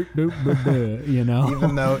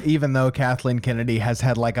even though Kathleen Kennedy has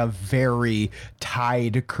had like a very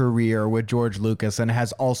tied career with George Lucas and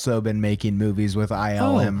has also been making movies with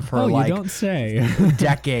ILM for like, you don't say,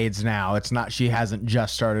 decades now. It's not, she hasn't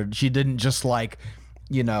just started, she didn't just like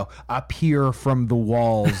appear from the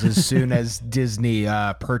walls as soon as Disney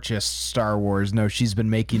purchased Star Wars. No, she's been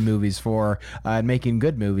making movies making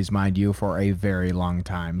good movies, mind you, for a very long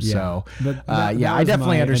time. Yeah. So, I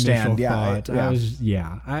definitely understand. I was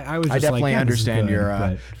I definitely understand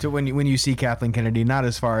when you see Kathleen Kennedy, not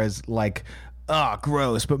as far as like, oh,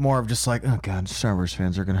 gross, but more of just like, oh god, Star Wars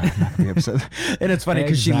fans are gonna not be upset. And it's funny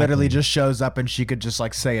because she literally just shows up and she could just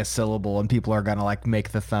like say a syllable and people are gonna like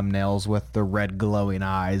make the thumbnails with the red glowing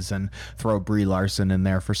eyes and throw Brie Larson in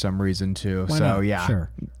there for some reason too. Why not? Sure.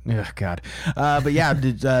 Oh, God. But yeah,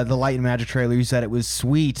 the Light and Magic trailer, you said it was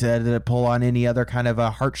sweet. Did it pull on any other kind of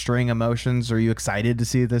heartstring emotions? Are you excited to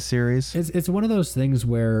see this series? It's one of those things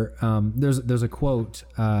where there's a quote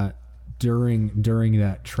during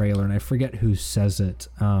that trailer, and I forget who says it,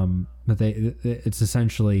 but it's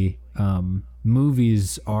essentially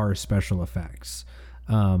movies are special effects.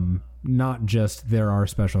 Not just there are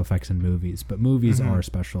special effects in movies, but movies are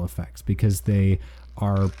special effects because they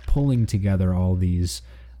are pulling together all these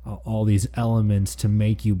elements to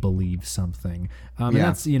make you believe something. And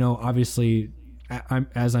that's, obviously,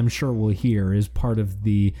 as I'm sure we'll hear, is part of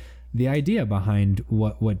the idea behind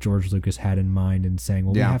what George Lucas had in mind and saying,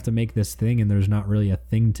 well, we have to make this thing and there's not really a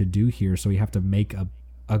thing to do here. So we have to make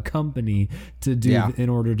a company to do in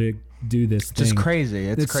order to do this thing. Just crazy.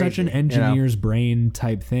 It's crazy, such an engineer's brain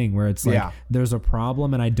type thing where it's like, there's a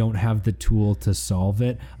problem and I don't have the tool to solve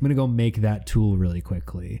it. I'm going to go make that tool really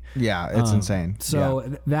quickly. Yeah. It's insane.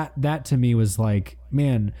 So that to me was like,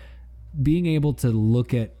 man, being able to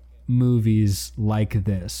look at movies like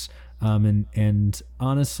this, and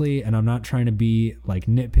honestly, and I'm not trying to be like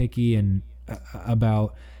nitpicky and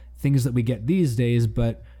about things that we get these days,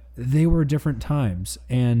 but they were different times,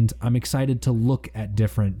 and I'm excited to look at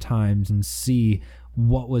different times and see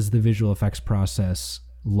what was the visual effects process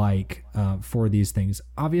like for these things.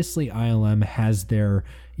 Obviously, ILM has their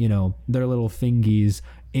little fingies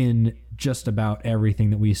in just about everything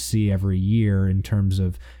that we see every year in terms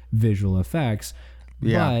of visual effects,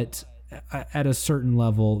 but at a certain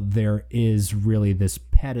level, there is really this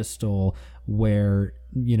pedestal where,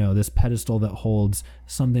 this pedestal that holds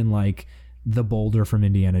something like the boulder from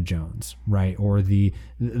Indiana Jones, right? Or the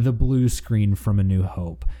blue screen from A New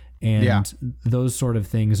Hope. And those sort of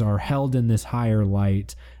things are held in this higher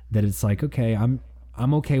light that it's like, okay, I'm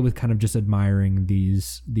okay with kind of just admiring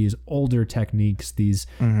these older techniques, these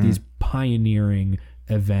pioneering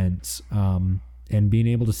events, and being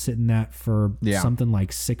able to sit in that for something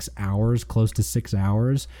like 6 hours, close to 6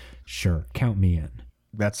 hours. Sure. Count me in.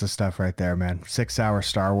 That's the stuff right there, man. 6-hour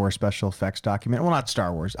Star Wars special effects documentary. Well, not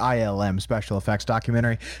Star Wars, ILM special effects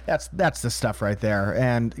documentary. That's the stuff right there.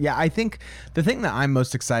 And yeah, I think the thing that I'm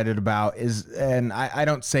most excited about is, and I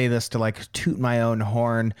don't say this to like toot my own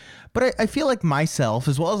horn, but I feel like myself,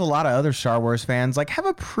 as well as a lot of other Star Wars fans, like have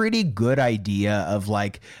a pretty good idea of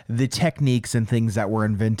like the techniques and things that were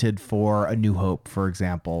invented for A New Hope, for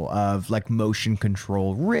example, of like motion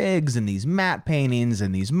control rigs and these matte paintings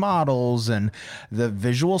and these models and the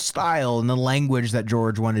visual style and the language that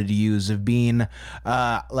George wanted to use of being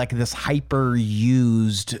like this hyper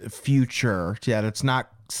used future. Yeah, it's not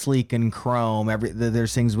sleek and chrome.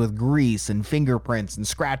 There's things with grease and fingerprints and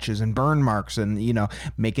scratches and burn marks and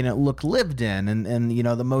making it look lived in, and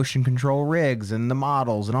the motion control rigs and the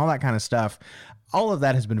models and all that kind of stuff. All of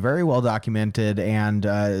that has been very well documented and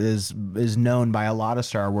is known by a lot of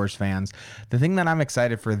Star Wars fans. The thing that I'm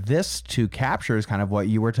excited for this to capture is kind of what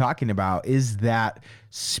you were talking about, is that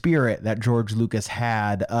spirit that George Lucas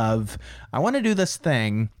had of, I want to do this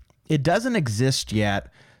thing. It doesn't exist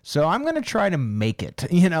yet, so I'm going to try to make it,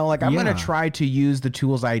 I'm going to try to use the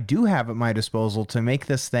tools I do have at my disposal to make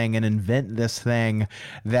this thing and invent this thing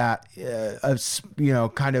that,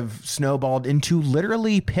 kind of snowballed into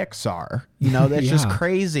literally Pixar. That's just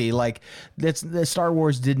crazy. Like the Star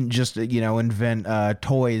Wars didn't just, invent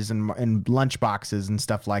toys and lunch boxes and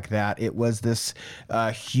stuff like that. It was this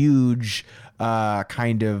huge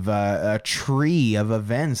kind of a tree of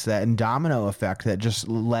events and domino effect that just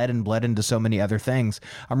led and bled into so many other things.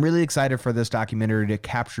 I'm really excited for this documentary to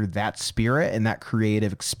capture that spirit and that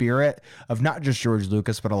creative spirit of not just George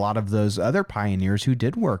Lucas, but a lot of those other pioneers who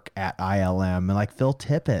did work at ILM, and like Phil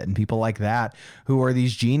Tippett and people like that, who are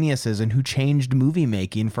these geniuses and who changed movie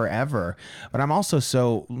making forever. But I'm also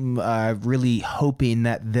so really hoping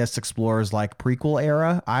that this explores like prequel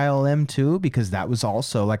era ILM too, because that was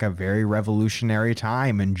also like a very revolutionary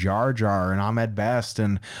time, and Jar Jar and Ahmed Best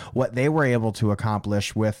and what they were able to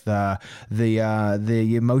accomplish with the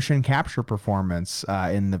motion capture performance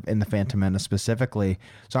in the Phantom Menace specifically.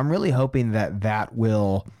 So I'm really hoping that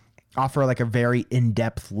will offer like a very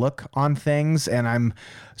in-depth look on things, and I'm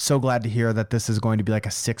so glad to hear that this is going to be like a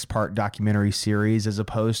 6-part documentary series as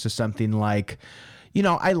opposed to something like,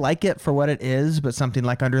 I like it for what it is, but something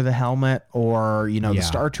like Under the Helmet or, the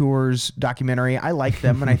Star Tours documentary, I like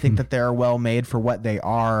them and I think that they're well made for what they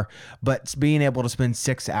are, but being able to spend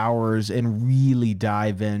 6 hours and really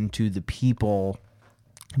dive into the people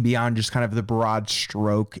beyond just kind of the broad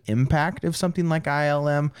stroke impact of something like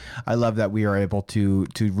ILM. I love that we are able to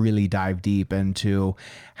really dive deep into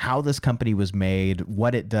how this company was made,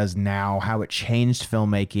 what it does now, how it changed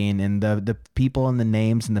filmmaking, and the people and the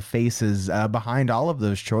names and the faces behind all of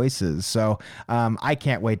those choices. So I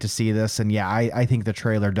can't wait to see this. And yeah, I think the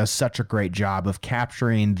trailer does such a great job of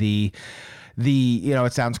capturing the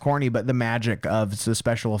it sounds corny, but the magic of the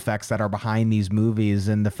special effects that are behind these movies,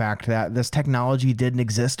 and the fact that this technology didn't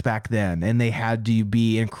exist back then, and they had to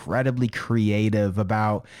be incredibly creative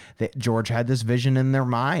about that. George had this vision in their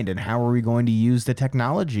mind, and how are we going to use the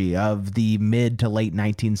technology of the mid to late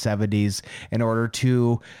 1970s in order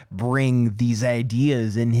to bring these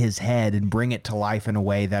ideas in his head and bring it to life in a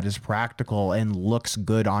way that is practical and looks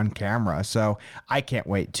good on camera. So I can't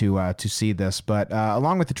wait to see this. But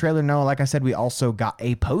along with the trailer, Noah, like I said, we also got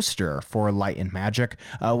a poster for Light and Magic.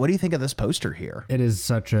 What do you think of this poster here? It is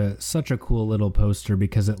such a cool little poster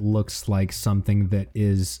because it looks like something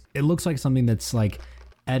that's like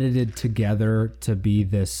edited together to be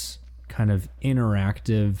this kind of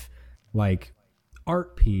interactive like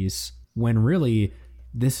art piece, when really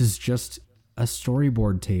this is just a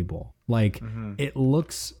storyboard table. Like it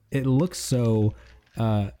looks so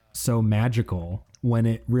magical when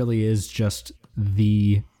it really is just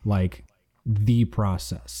the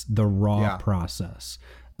process, the raw process.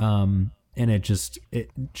 And it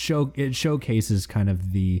showcases kind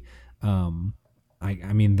of the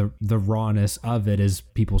the rawness of it as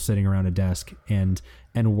people sitting around a desk and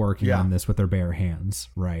working on this with their bare hands.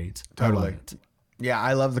 Right. Totally. I love it. Yeah.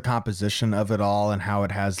 I love the composition of it all and how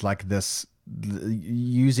it has like this,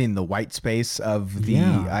 using the white space of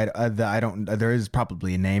there is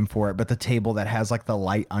probably a name for it, but the table that has like the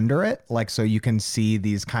light under it, like, so you can see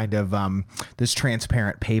these kind of this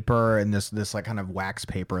transparent paper and this like kind of wax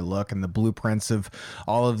paper look, and the blueprints of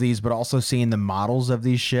all of these, but also seeing the models of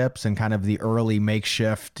these ships and kind of the early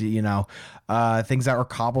makeshift things that were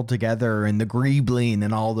cobbled together, and the greebling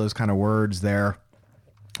and all those kind of words there.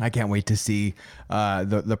 I can't wait to see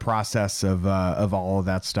the process of all of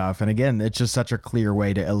that stuff. And again, it's just such a clear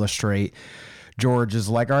way to illustrate. George is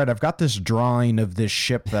like, all right, I've got this drawing of this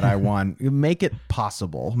ship that I want. Make it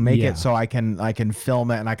possible. Make it so I can film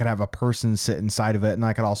it, and I can have a person sit inside of it, and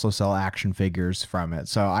I could also sell action figures from it.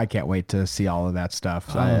 So I can't wait to see all of that stuff.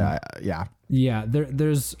 Yeah.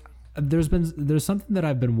 There's something that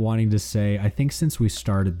I've been wanting to say, I think, since we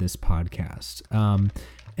started this podcast.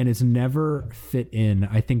 And it's never fit in,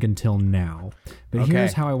 I think, until now. But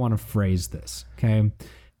here's how I want to phrase this, okay?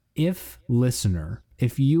 If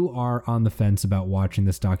you are on the fence about watching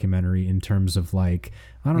this documentary in terms of like,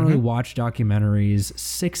 I don't really watch documentaries,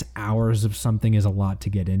 6 hours of something is a lot to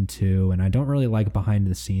get into, and I don't really like behind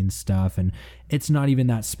the scenes stuff, and it's not even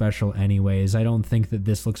that special anyways. I don't think that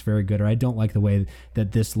this looks very good, or I don't like the way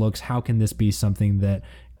that this looks. How can this be something that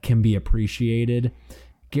can be appreciated?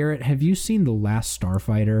 Garrett, have you seen The Last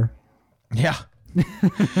Starfighter? Yeah.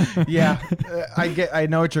 Yeah. I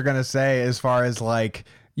know what you're going to say, as far as like,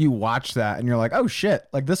 you watch that and you're like, oh shit,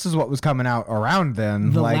 like this is what was coming out around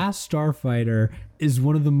then. The Last Starfighter is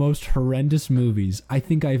one of the most horrendous movies I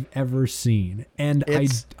think I've ever seen. And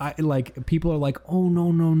I like, people are like, oh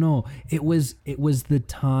no. It was the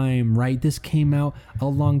time, right? This came out a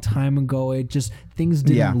long time ago. It just, things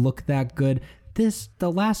didn't look that good.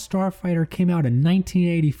 The Last Starfighter came out in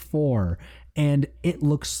 1984, and it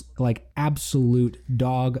looks like absolute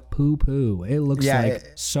dog poo-poo. It looks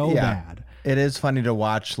bad. It is funny to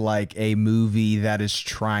watch like a movie that is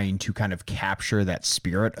trying to kind of capture that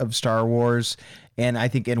spirit of Star Wars. And I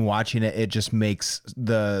think in watching it, it just makes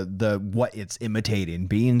the what it's imitating,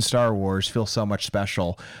 being Star Wars, feel so much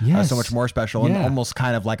special, so much more special, and almost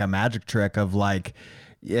kind of like a magic trick of like,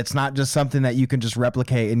 it's not just something that you can just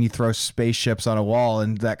replicate and you throw spaceships on a wall,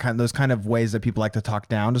 and those kind of ways that people like to talk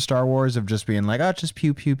down to Star Wars, of just being like, oh, it's just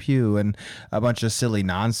pew pew pew and a bunch of silly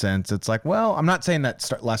nonsense. It's like, well, I'm not saying that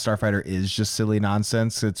Last Starfighter is just silly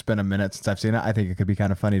nonsense. It's been a minute since I've seen it. I think it could be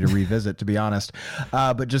kind of funny to revisit, to be honest.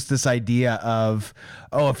 But just this idea of,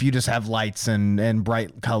 oh, if you just have lights and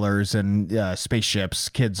bright colors and spaceships,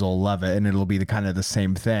 kids will love it, and it'll be the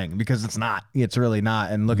same thing, because it's not. It's really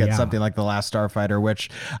not. And look at something like The Last Starfighter, which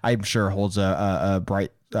I'm sure holds a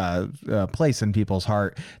bright place in people's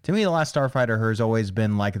heart. To me, The Last Starfighter has always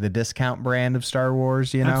been like the discount brand of Star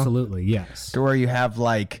Wars, you know? Absolutely, yes. To where you have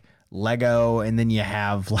like Lego, and then you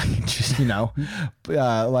have like just,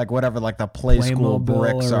 like whatever, like the play school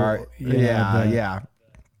bricks are.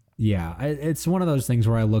 Yeah, it's one of those things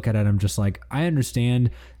where I look at it, I'm just like, I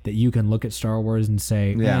understand that you can look at Star Wars and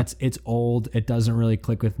say, it's old, it doesn't really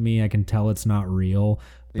click with me, I can tell it's not real.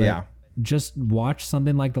 But just watch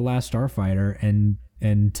something like The Last Starfighter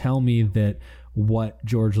and tell me that what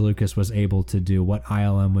George Lucas was able to do, what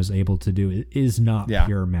ILM was able to do, is not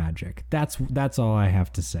pure magic. That's all I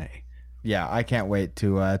have to say. Yeah, I can't wait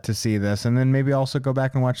to see this, and then maybe also go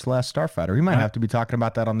back and watch The Last Starfighter. We might have to be talking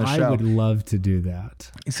about that on the show. I would love to do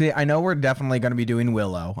that. See, I know we're definitely going to be doing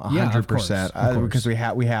Willow, 100%, because we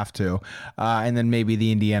have to, and then maybe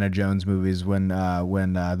the Indiana Jones movies when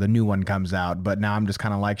the new one comes out. But now I'm just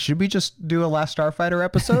kind of like, should we just do a Last Starfighter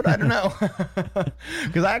episode? I don't know,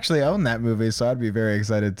 because I actually own that movie, so I'd be very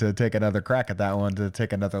excited to take another crack at that one, to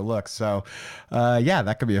take another look. So,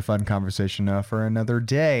 that could be a fun conversation for another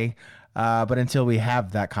day. But until we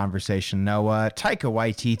have that conversation, Taika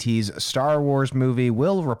Waititi's Star Wars movie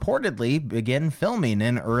will reportedly begin filming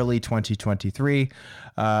in early 2023,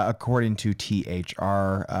 according to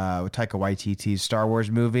THR. Taika Waititi's Star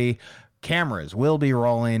Wars movie cameras will be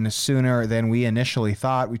rolling sooner than we initially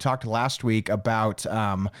thought. We talked last week about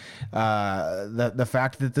the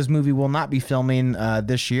fact that this movie will not be filming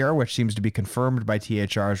this year, which seems to be confirmed by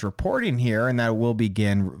THR's reporting here, and that it will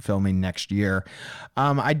begin filming next year.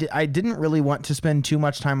 I didn't really want to spend too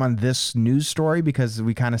much time on this news story because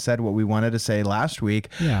we kind of said what we wanted to say last week.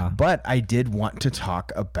 Yeah. But I did want to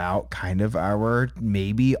talk about kind of our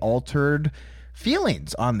maybe altered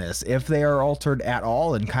feelings on this, if they are altered at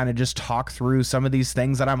all, and kind of just talk through some of these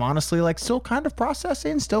things that I'm honestly like still kind of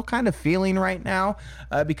processing, still kind of feeling right now,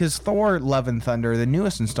 because Thor: Love and Thunder, the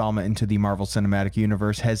newest installment into the Marvel Cinematic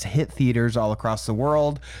Universe, has hit theaters all across the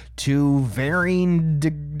world to varying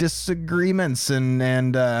disagreements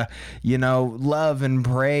and love and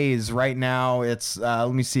praise. Right now it's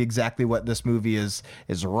let me see exactly what this movie is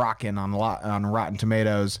rocking on Rotten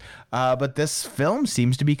Tomatoes, but this film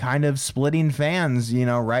seems to be kind of splitting fans,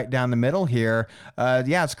 right down the middle here.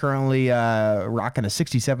 It's currently rocking a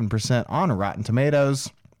 67% on Rotten Tomatoes,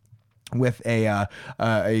 with a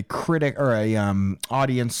critic or a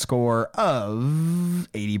audience score of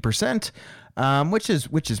 80%. Which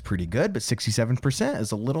is pretty good, but 67%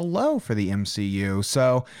 is a little low for the MCU.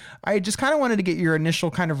 So I just kind of wanted to get your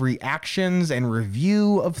initial kind of reactions and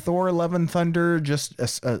review of Thor: Love and Thunder, just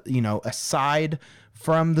aside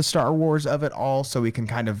from the Star Wars of it all, so we can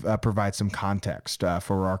kind of provide some context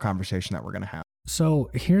for our conversation that we're going to have. So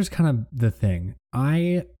here's kind of the thing.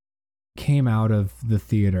 I came out of the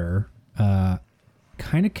theater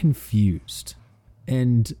kind of confused,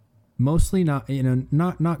 and mostly not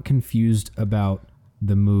confused about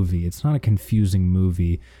the movie. It's not a confusing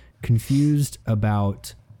movie. Confused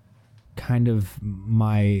about kind of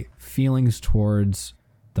my feelings towards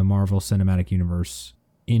the Marvel Cinematic Universe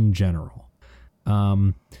in general.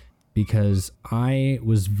 Because I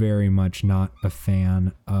was very much not a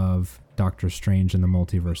fan of Doctor Strange and the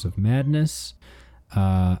Multiverse of Madness.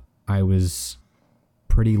 I was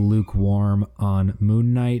pretty lukewarm on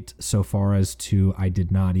Moon Knight, so far as to I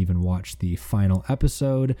did not even watch the final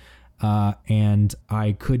episode, and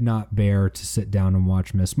I could not bear to sit down and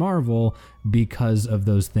watch Miss Marvel because of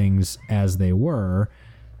those things as they were.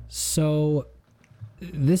 So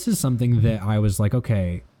this is something that I was like,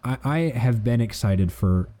 okay, I have been excited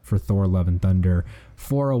for Thor: Love and Thunder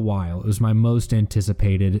for a while. It was my most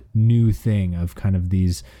anticipated new thing of kind of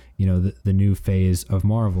these, the new phase of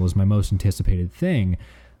Marvel is my most anticipated thing.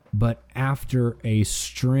 But after a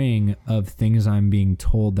string of things I'm being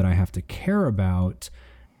told that I have to care about,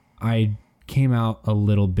 I came out a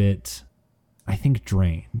little bit, I think,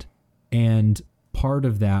 drained. And part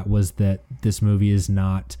of that was that this movie is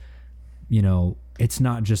not, it's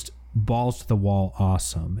not just balls to the wall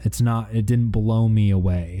awesome. It didn't blow me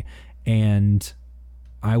away. And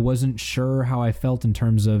I wasn't sure how I felt in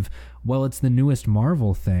terms of, well, it's the newest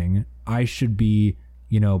Marvel thing. I should be,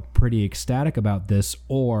 pretty ecstatic about this,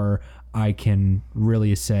 or I can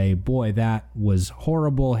really say, boy, that was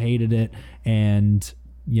horrible, hated it, and,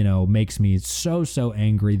 makes me so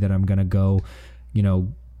angry that I'm going to go,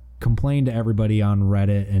 complain to everybody on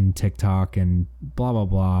Reddit and TikTok and blah, blah,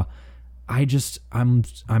 blah.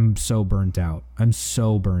 I'm so burnt out.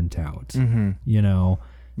 Mm-hmm.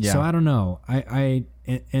 Yeah. So I don't know. I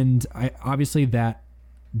obviously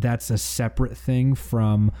that's a separate thing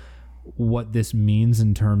from what this means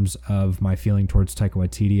in terms of my feeling towards Taika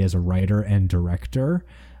Waititi as a writer and director.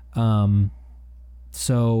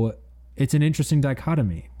 So it's an interesting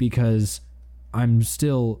dichotomy because I'm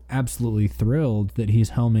still absolutely thrilled that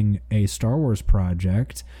he's helming a Star Wars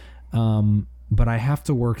project. But I have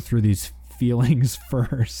to work through these feelings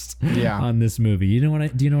first on this movie. Do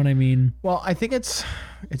you know what I mean? Well, I think it's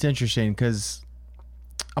interesting because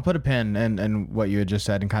I'll put a pin in what you had just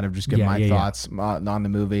said and kind of just give my thoughts on the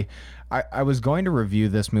movie. I was going to review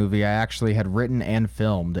this movie. I actually had written and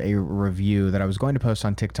filmed a review that I was going to post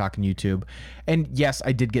on TikTok and YouTube. And yes,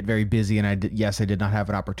 I did get very busy, and I did not have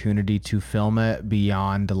an opportunity to film it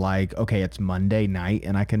beyond like, okay, it's Monday night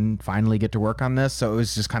and I can finally get to work on this. So it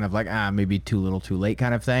was just kind of like, maybe too little too late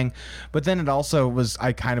kind of thing. But then it also was,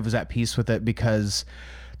 I kind of was at peace with it because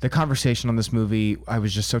the conversation on this movie I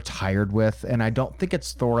was just so tired with, and I don't think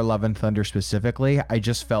it's Thor: Love and Thunder specifically. I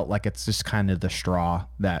just felt like it's just kind of the straw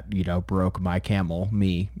that, broke my camel.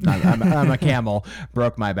 I'm a camel,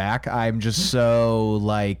 broke my back. I'm just so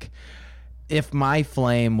like, if my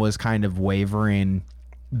flame was kind of wavering,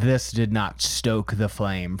 this did not stoke the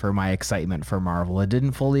flame for my excitement for Marvel. It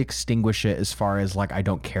didn't fully extinguish it as far as like, I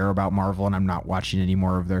don't care about Marvel and I'm not watching any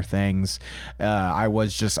more of their things.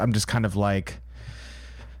 I'm just kind of like,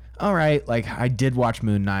 all right, like I did watch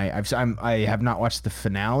Moon Knight. I have not watched the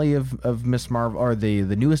finale of Miss Marvel, or the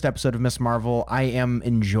newest episode of Miss Marvel. I am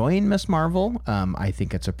enjoying Miss Marvel. I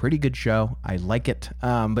think it's a pretty good show. I like it.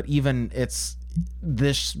 But even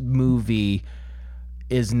this movie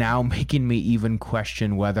is now making me even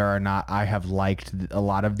question whether or not I have liked a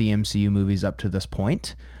lot of the MCU movies up to this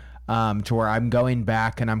point. To where I'm going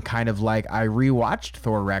back and I'm kind of like, I rewatched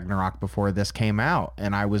Thor Ragnarok before this came out,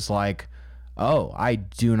 and I was like, oh, I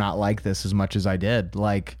do not like this as much as I did.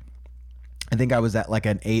 Like, I think I was at like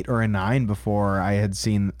an 8 or a 9 before I had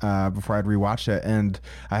before I'd rewatched it, and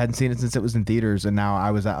I hadn't seen it since it was in theaters, and now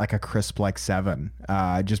I was at like a crisp like 7,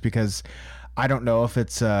 just because I don't know if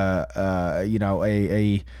it's a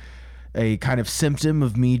kind of symptom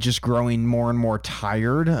of me just growing more and more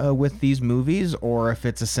tired with these movies, or if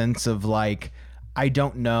it's a sense of like, I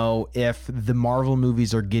don't know if the Marvel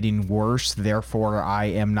movies are getting worse, therefore I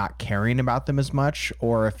am not caring about them as much,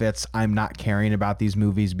 or if it's I'm not caring about these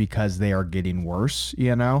movies because they are getting worse,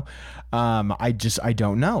 I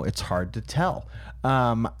don't know. It's hard to tell.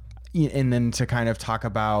 And then to kind of talk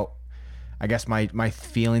about, I guess, my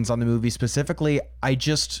feelings on the movie specifically, I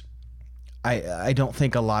don't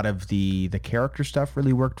think a lot of the character stuff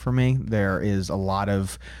really worked for me. There is a lot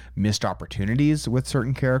of missed opportunities with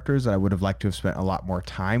certain characters that I would have liked to have spent a lot more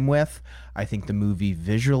time with. I think the movie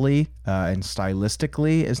visually and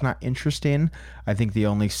stylistically is not interesting. I think the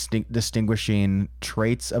only distinguishing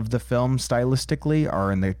traits of the film stylistically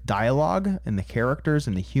are in the dialogue and the characters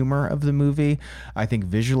and the humor of the movie. I think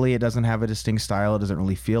visually it doesn't have a distinct style. It doesn't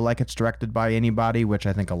really feel like it's directed by anybody, which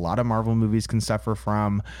I think a lot of Marvel movies can suffer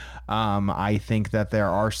from. I think that there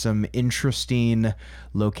are some interesting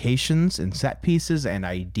locations and set pieces and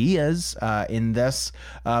ideas in this,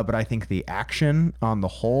 but I think the action on the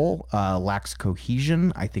whole lacks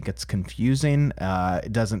cohesion. I think it's confusing.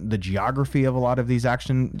 The geography of a lot of these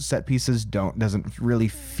action set pieces doesn't really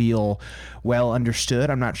feel well understood.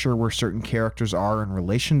 I'm not sure where certain characters are in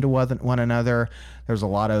relation to one another. There's a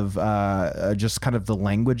lot of just kind of the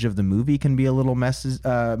language of the movie can be a little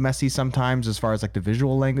messy sometimes, as far as like the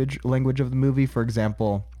visual language of the movie. For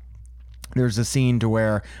example, there's a scene to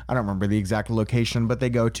where, I don't remember the exact location, but they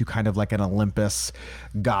go to kind of like an Olympus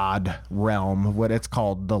god realm, what it's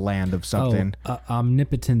called, the land of something.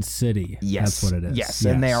 Omnipotent City. Yes. That's what it is. Yes.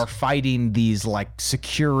 And they are fighting these like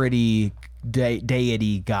security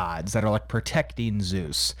deity gods that are like protecting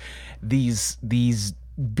Zeus. These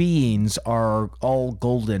beings are all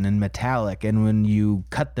golden and metallic, and when you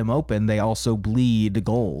cut them open they also bleed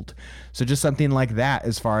gold. So just something like that,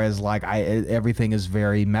 as far as like everything is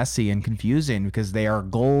very messy and confusing because they are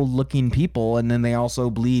gold looking people, and then they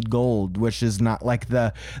also bleed gold, which is not like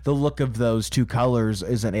the look of those two colors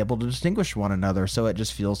isn't able to distinguish one another. So it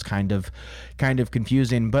just feels kind of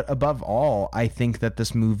confusing. But above all, I think that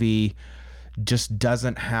this movie just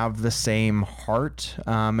doesn't have the same heart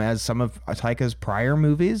as some of Taika's prior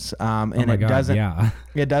movies, and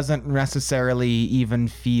it doesn't necessarily even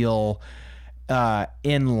feel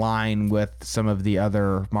in line with some of the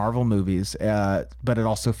other Marvel movies, but it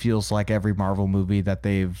also feels like every Marvel movie that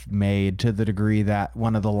they've made, to the degree that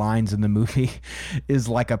one of the lines in the movie is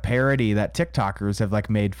like a parody that TikTokers have like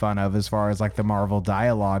made fun of, as far as like the Marvel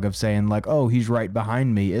dialogue of saying like, oh, he's right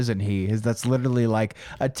behind me, isn't he? That's literally like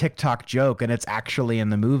a TikTok joke, and it's actually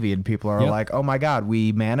in the movie, and people are like, oh my God,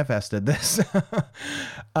 we manifested this.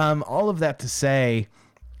 All of that to say,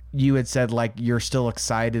 you had said like you're still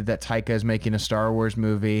excited that Taika is making a Star Wars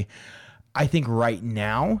movie. I think right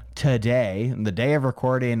now, today, the day of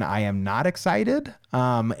recording, I am not excited,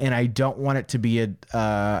 and I don't want it to be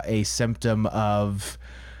a symptom of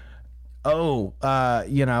this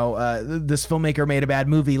filmmaker made a bad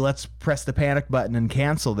movie. Let's press the panic button and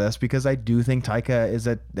cancel this, because I do think Taika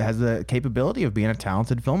has the capability of being a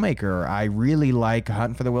talented filmmaker. I really like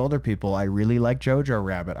Hunt for the Wilder People. I really like Jojo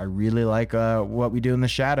Rabbit. I really like What We Do in the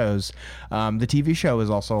Shadows. The TV show is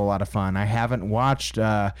also a lot of fun. I haven't watched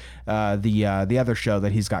the other show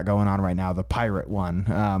that he's got going on right now, the pirate one.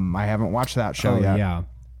 I haven't watched that show yet. Yeah.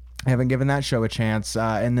 I haven't given that show a chance.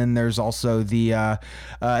 And then there's also the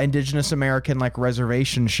Indigenous American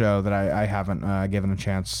reservation show that I haven't given a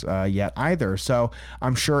chance yet either. So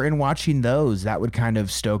I'm sure in watching those, that would kind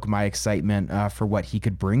of stoke my excitement for what he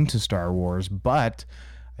could bring to Star Wars. But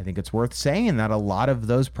I think it's worth saying that a lot of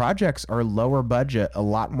those projects are lower budget, a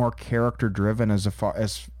lot more character driven as far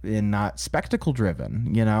as in not spectacle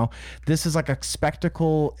driven. This is like a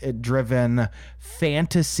spectacle driven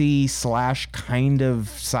fantasy / kind of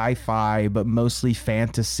sci-fi, but mostly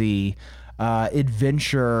fantasy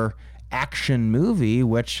adventure action movie,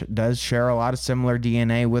 which does share a lot of similar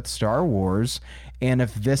DNA with Star Wars. And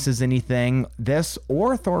if this is anything, this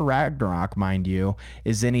or Thor Ragnarok, mind you,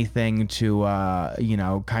 is anything to,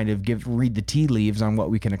 kind of read the tea leaves on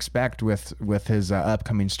what we can expect with his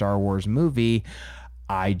upcoming Star Wars movie,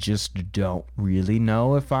 I just don't really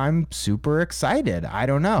know if I'm super excited. I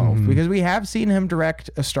don't know, because we have seen him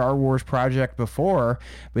direct a Star Wars project before,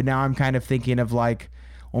 but now I'm kind of thinking of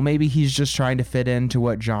well, maybe he's just trying to fit into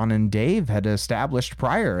what John and Dave had established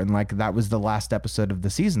prior, and that was the last episode of the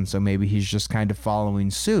season, so maybe he's just kind of following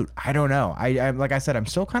suit. I don't know. I like I said, I'm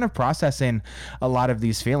still kind of processing a lot of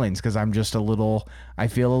these feelings, because I'm just I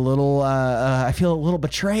feel a little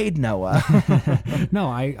betrayed, Noah. No,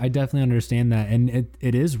 I definitely understand that, and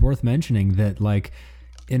it is worth mentioning that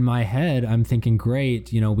in my head, I'm thinking,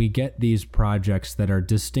 great, we get these projects that are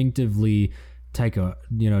distinctively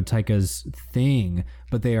Taika's thing,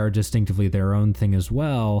 but they are distinctively their own thing as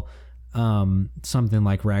well. Something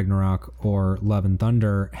like Ragnarok or Love and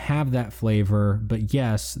Thunder have that flavor, but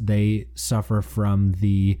yes, they suffer from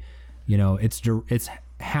the, it's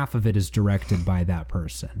half of it is directed by that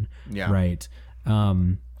person. Yeah. Right.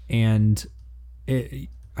 And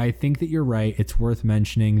I think that you're right. It's worth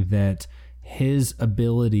mentioning that his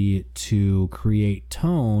ability to create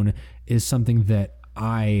tone is something that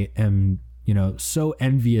I am so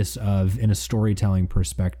envious of in a storytelling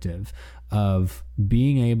perspective, of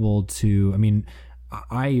being able to,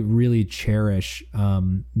 I really cherish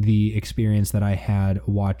the experience that I had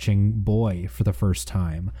watching Boy for the first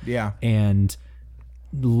time. Yeah. And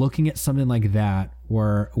looking at something like that,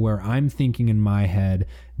 where I'm thinking in my head,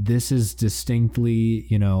 this is distinctly,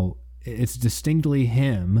 it's distinctly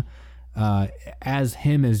him, as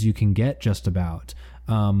him as you can get, just about.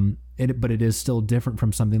 But it is still different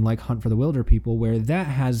from something like Hunt for the Wilder People, where that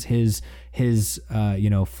has his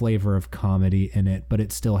flavor of comedy in it, but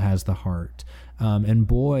it still has the heart. And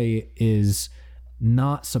Boy is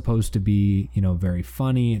not supposed to be, very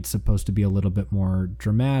funny. It's supposed to be a little bit more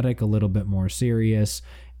dramatic, a little bit more serious.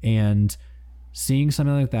 And seeing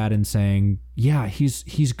something like that and saying, yeah,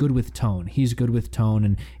 he's good with tone. He's good with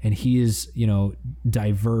tone, and he is,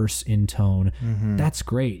 diverse in tone. Mm-hmm. That's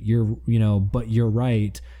great. But you're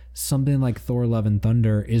right. Something like Thor Love and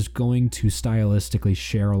Thunder is going to stylistically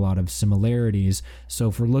share a lot of similarities. So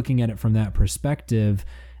if we're looking at it from that perspective,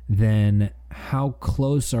 then how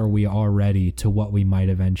close are we already to what we might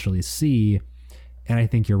eventually see? And I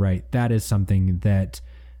think you're right. That is something that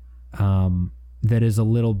that is a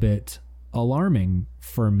little bit alarming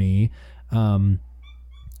for me.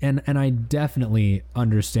 And I definitely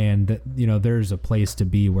understand that, there's a place to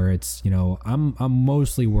be where it's, I'm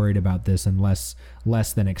mostly worried about this and less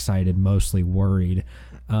than excited, mostly worried.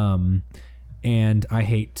 And I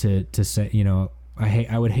hate to say,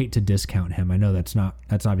 I would hate to discount him. I know that's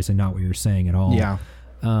obviously not what you're saying at all. Yeah.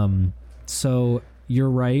 So you're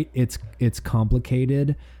right. It's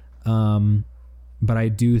complicated. But I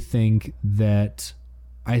do think that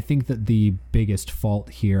the biggest fault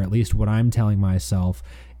here, at least what I'm telling myself,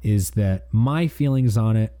 is that my feelings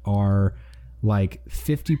on it are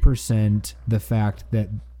 50% the fact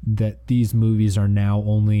that these movies are now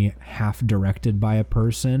only half directed by a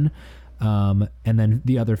person. And then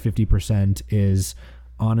the other 50% is,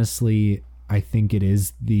 honestly, I think it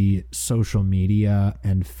is the social media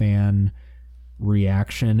and fan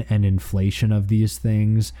reaction and inflation of these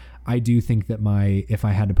things. I do think that if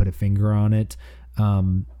I had to put a finger on it,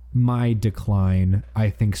 my decline, I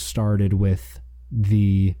think, started with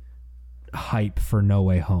the hype for No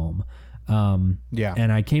Way Home. Yeah.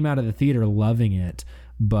 And I came out of the theater loving it,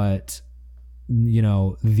 but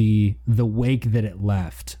the wake that it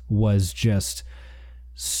left was just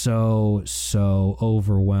so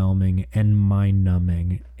overwhelming and mind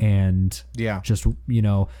numbing, and just, you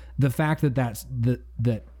know, the fact that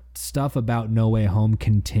that stuff about No Way Home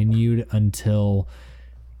continued until,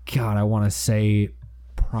 God, I want to say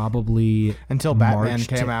probably until Batman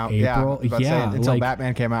came out. April. Until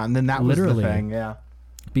Batman came out, and then that was the thing. Yeah,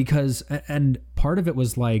 because, and part of it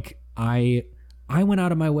was like I went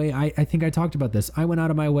out of my way. I think I talked about this. I went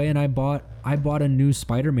out of my way and I bought a new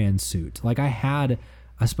Spider-Man suit. Like, I had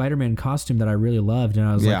a Spider-Man costume that I really loved, and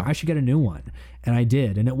I was like, I should get a new one. And I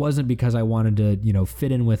did. And it wasn't because I wanted to, you know,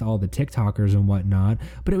 fit in with all the TikTokers and whatnot,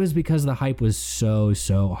 but it was because the hype was so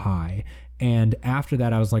high. And after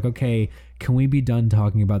that, I was like, okay, can we be done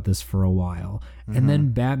talking about this for a while? Mm-hmm. And then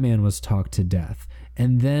Batman was talked to death.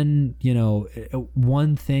 And then, you know,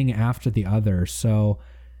 one thing after the other. So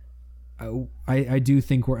I do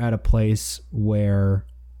think we're at a place where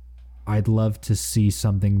I'd love to see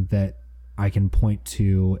something that I can point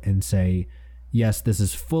to and say, yes, this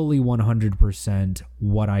is fully 100%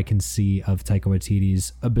 what I can see of Taika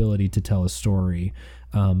Waititi's ability to tell a story.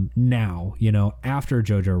 Now, you know, after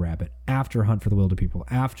Jojo Rabbit, after Hunt for the Wilder People,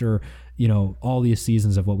 after, you know, all these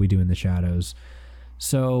seasons of What We Do in the Shadows.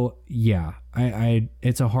 So yeah, I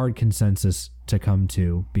it's a hard consensus to come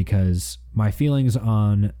to, because my feelings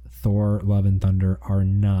on Thor: Love and Thunder are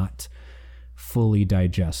not fully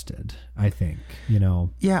digested, I think, you know.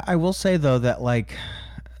 Yeah, I will say though that, like,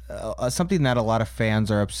 something that a lot of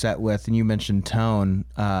fans are upset with, and you mentioned tone,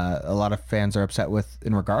 a lot of fans are upset with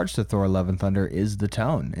in regards to Thor: Love and Thunder, is the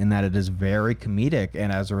tone, in that it is very comedic,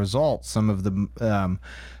 and as a result, some of the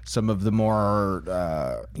more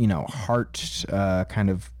you know,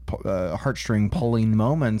 heartstring pulling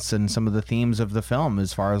moments, and some of the themes of the film,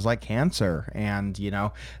 as far as like cancer and, you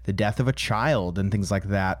know, the death of a child and things like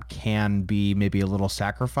that, can be maybe a little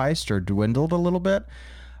sacrificed or dwindled a little bit.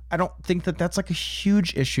 I don't think that that's like a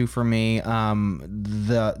huge issue for me.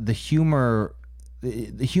 The humor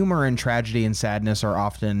and tragedy and sadness are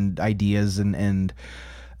often ideas and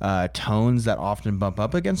tones that often bump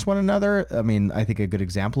up against one another. I mean, I think a good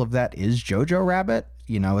example of that is Jojo Rabbit.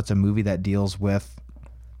 You know, it's a movie that deals with,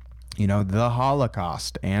 you know, the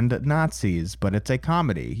Holocaust and Nazis, but it's a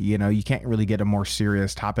comedy. You know, you can't really get a more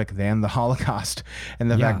serious topic than the Holocaust,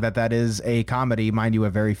 and the fact that that is a comedy, mind you, a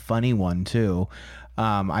very funny one too.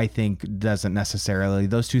 I think doesn't necessarily,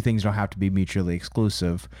 those two things don't have to be mutually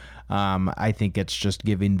exclusive. I think it's just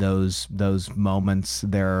giving those moments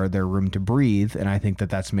their room to breathe, and I think that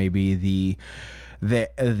that's maybe the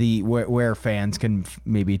where fans can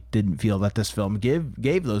maybe didn't feel that this film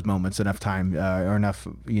gave those moments enough time or enough,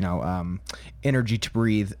 you know, energy to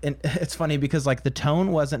breathe. And it's funny because, like, the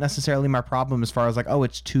tone wasn't necessarily my problem as far as like, oh,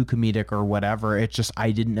 it's too comedic or whatever. It's just I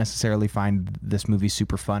didn't necessarily find this movie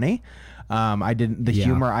super funny.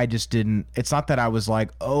 Humor, I just didn't, it's not that I was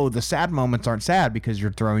like, oh, the sad moments aren't sad because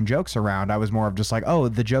you're throwing jokes around. I was more of just like, oh,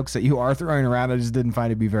 the jokes that you are throwing around, I just didn't find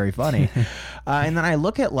it to be very funny. And then I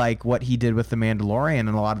look at like what he did with The Mandalorian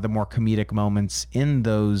and a lot of the more comedic moments in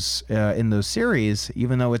those series,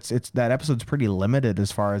 even though it's that episode's pretty limited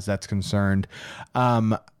as far as that's concerned.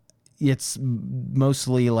 It's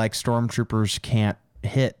mostly like stormtroopers can't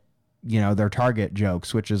hit, you know, their target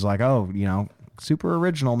jokes, which is like, oh, you know, super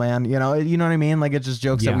original, man. You know what I mean? Like, it's just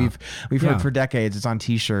jokes that we've heard for decades. It's on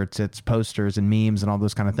t-shirts, it's posters and memes and all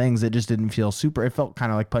those kind of things. It just didn't feel super, it felt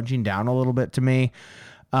kind of like punching down a little bit to me.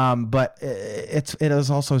 But it is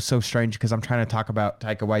also so strange because I'm trying to talk about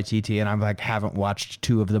Taika Waititi and I'm like, haven't watched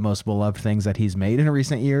two of the most beloved things that he's made in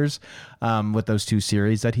recent years, with those two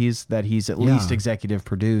series that he's at least executive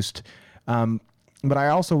produced. But I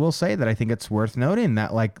also will say that I think it's worth noting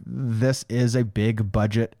that, like, this is a big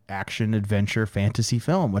budget action adventure fantasy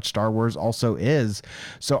film, which Star Wars also is.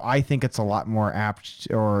 So I think it's a lot more apt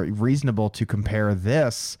or reasonable to compare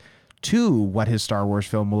this to what his Star Wars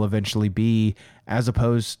film will eventually be, as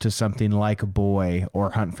opposed to something like Boy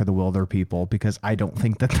or Hunt for the Wilder People, because I don't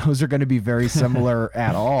think that those are going to be very similar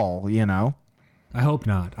at all, you know? I hope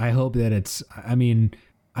not. I hope that it's, I mean,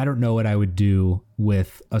 I don't know what I would do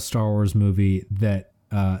with a Star Wars movie that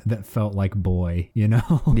felt like Boy, you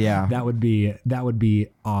know? Yeah. That would be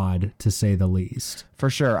odd, to say the least. For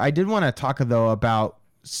sure. I did want to talk though about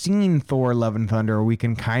seeing Thor: Love and Thunder. We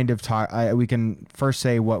can kind of talk, we can first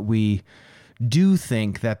say what we do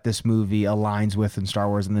think that this movie aligns with in Star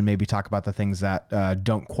Wars, and then maybe talk about the things that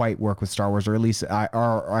don't quite work with Star Wars, or at least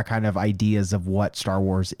are kind of ideas of what Star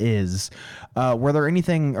Wars is. Were there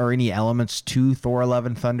anything or any elements to Thor: Love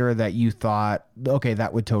and Thunder that you thought, okay,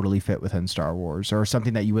 that would totally fit within Star Wars, or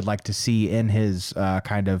something that you would like to see in his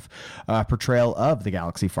kind of portrayal of the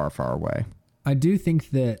galaxy far, far away? I do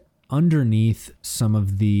think that underneath some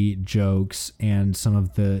of the jokes and some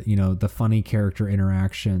of the, the funny character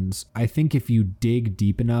interactions, I think if you dig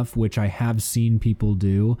deep enough, which I have seen people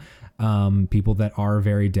do, people that are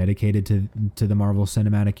very dedicated to the Marvel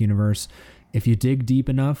Cinematic Universe, if you dig deep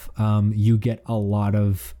enough, you get a lot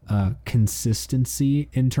of consistency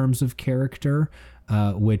in terms of character,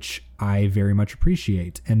 which I very much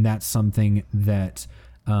appreciate. And that's something that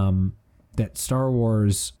that Star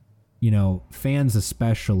Wars, fans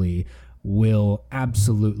especially, will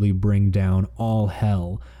absolutely bring down all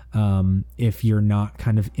hell if you're not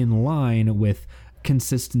kind of in line with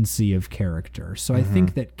consistency of character. So I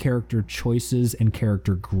think that character choices and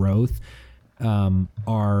character growth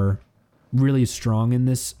are really strong in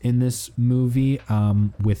this movie,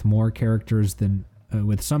 with more characters than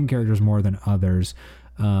with some characters more than others.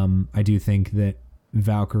 I do think that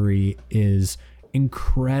Valkyrie is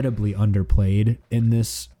incredibly underplayed in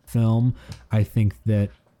this film. I think that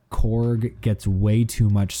Korg gets way too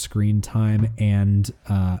much screen time and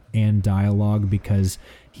dialogue because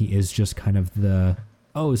he is just kind of the,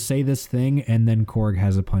 say this thing, and then Korg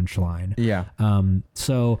has a punchline. Yeah.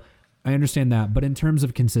 So I understand that, but in terms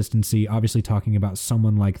of consistency, obviously talking about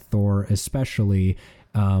someone like Thor, especially,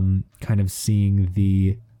 kind of seeing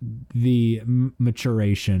the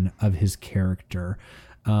maturation of his character,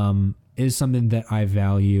 is something that I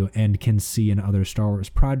value and can see in other Star Wars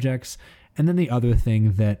projects. And then the other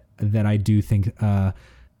thing that I do think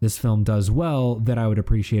this film does well that I would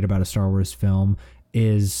appreciate about a Star Wars film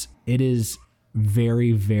is it is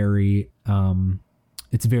very, very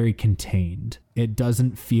it's very contained. It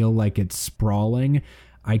doesn't feel like it's sprawling.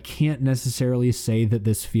 I can't necessarily say that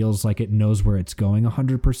this feels like it knows where it's going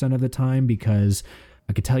 100% of the time, because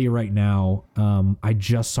I could tell you right now, I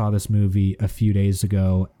just saw this movie a few days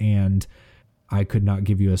ago and I could not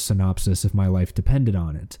give you a synopsis if my life depended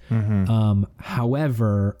on it.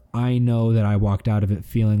 However, I know that I walked out of it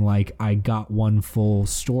feeling like I got one full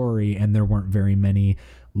story and there weren't very many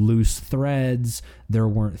loose threads. There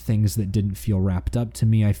weren't things that didn't feel wrapped up to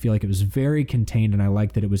me. I feel like it was very contained, and I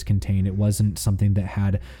like that it was contained. It wasn't something that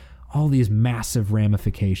had all these massive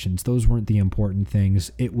ramifications. Those weren't the important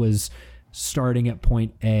things. It was starting at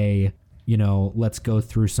point A, let's go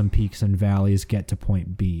through some peaks and valleys, get to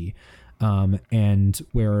point B. And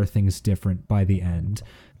where are things different by the end?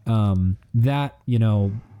 That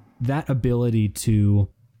ability to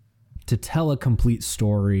tell a complete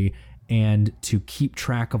story and to keep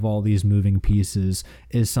track of all these moving pieces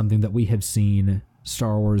is something that we have seen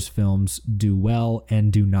Star Wars films do well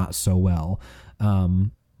and do not so well.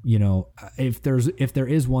 If there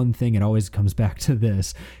is one thing, it always comes back to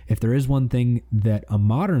this. If there is one thing that a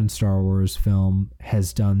modern Star Wars film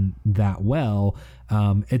has done that well,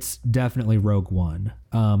 it's definitely Rogue One.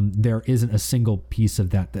 There isn't a single piece of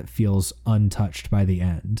that feels untouched by the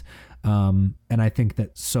end. And I think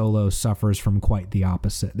that Solo suffers from quite the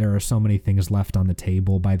opposite. There are so many things left on the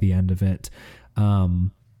table by the end of it.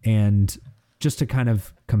 And just to kind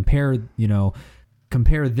of compare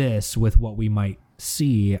this with what we might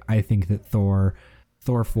see, I think that Thor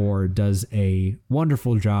 4 does a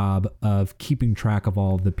wonderful job of keeping track of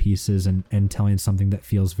all of the pieces and telling something that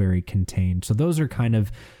feels very contained. So those are kind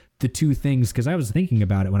of the two things, because I was thinking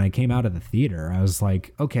about it when I came out of the theater. I was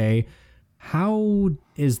like, okay, how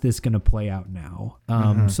is this going to play out now?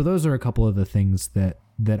 So those are a couple of the things that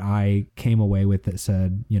I came away with that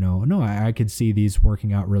said, no, I could see these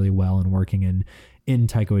working out really well and working in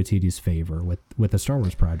Taika Waititi's favor with the Star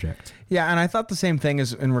Wars project. Yeah, and I thought the same thing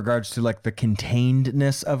as in regards to like the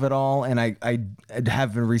containedness of it all. And I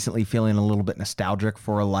have been recently feeling a little bit nostalgic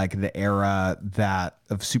for like the era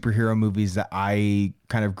of superhero movies that I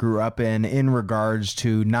kind of grew up in regards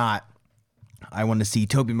to not, I want to see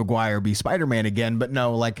Tobey Maguire be Spider-Man again, but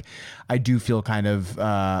no, like I do feel kind of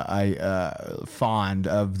fond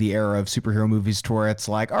of the era of superhero movies to where it's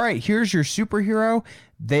like, all right, here's your superhero.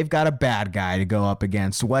 They've got a bad guy to go up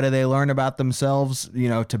against. What do they learn about themselves,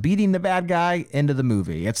 to beating the bad guy into the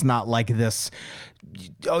movie? It's not like this,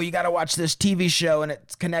 you got to watch this TV show and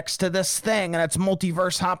it connects to this thing and it's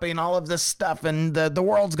multiverse hopping, all of this stuff, and the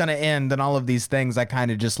world's going to end and all of these things. I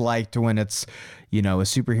kind of just liked when it's, a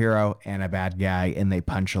superhero and a bad guy and they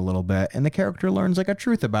punch a little bit and the character learns like a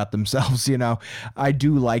truth about themselves. I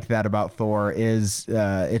do like that about Thor is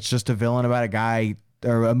it's just a villain about a guy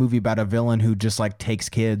or a movie about a villain who just like takes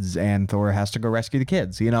kids and Thor has to go rescue the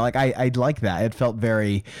kids. Like I like that. It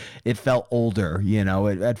felt older,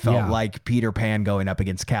 it felt like Peter Pan going up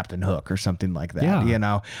against Captain Hook or something like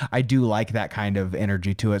that. I do like that kind of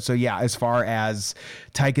energy to it. So yeah, as far as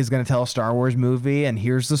Taika is going to tell a Star Wars movie and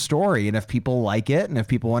here's the story, and if people like it and if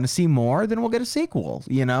people want to see more, then we'll get a sequel,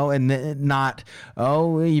 and not,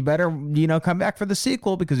 oh, you better, come back for the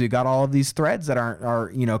sequel because you got all of these threads that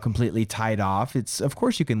are completely tied off. It's, of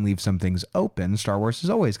course you can leave some things open. Star Wars has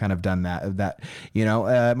always kind of done that,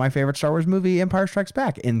 my favorite Star Wars movie, Empire Strikes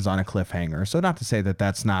Back, ends on a cliffhanger. So not to say that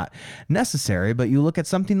that's not necessary, but you look at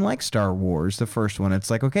something like Star Wars, the first one, it's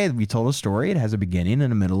like, okay, we told a story. It has a beginning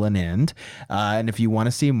and a middle and end. And if you want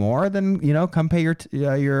to see more, then, come pay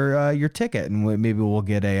your ticket and maybe we'll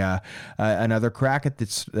get another crack at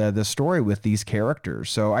the story with these characters.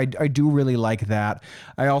 So I do really like that.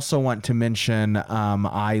 I also want to mention,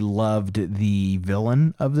 I loved the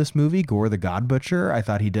villain of this movie, Gore the God Butcher. I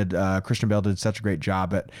thought Christian Bale did such a great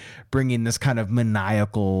job at bringing this kind of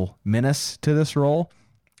maniacal menace to this role.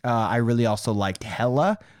 I really also liked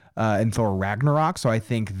Hela in Thor Ragnarok. So I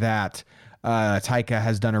think that Taika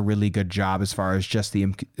has done a really good job as far as just the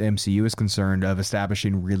MCU is concerned of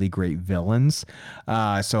establishing really great villains.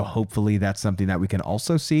 So hopefully that's something that we can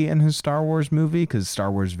also see in his Star Wars movie, because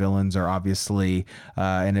Star Wars villains are obviously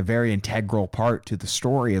in a very integral part to the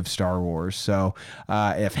story of Star Wars. So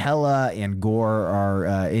if Hela and Gore are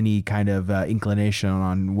any kind of inclination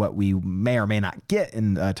on what we may or may not get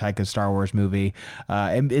in Taika's Star Wars movie,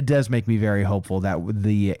 it does make me very hopeful that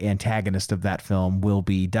the antagonist of that film will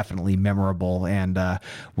be definitely memorable and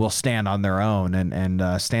will stand on their own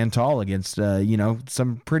and stand tall against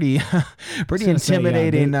some pretty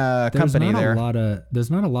intimidating company there. There's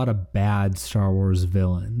not a lot of bad Star Wars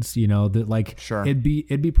villains, that like sure. it'd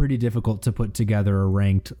be pretty difficult to put together a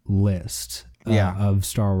ranked list of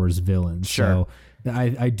Star Wars villains. Sure. So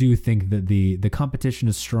I do think that the competition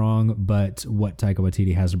is strong, but what Taika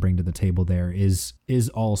Waititi has to bring to the table there is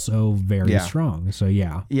also very strong. So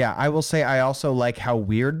yeah. Yeah, I will say I also like how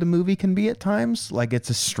weird the movie can be at times. Like it's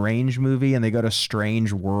a strange movie and they go to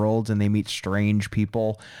strange worlds and they meet strange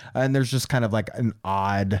people. And there's just kind of like an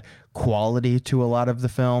odd quality to a lot of the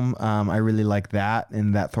film. I really like that,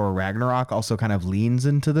 and that Thor Ragnarok also kind of leans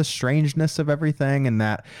into the strangeness of everything, and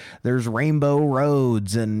that there's rainbow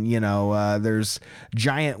roads and there's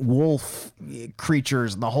giant wolf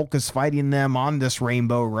creatures and the Hulk is fighting them on this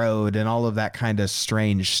rainbow road and all of that kind of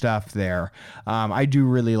strange stuff there. I do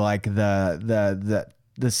really like the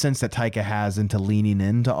sense that Taika has into leaning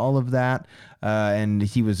into all of that. And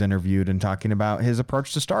he was interviewed and talking about his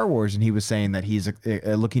approach to Star Wars. And he was saying that he's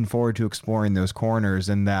looking forward to exploring those corners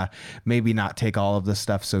and maybe not take all of this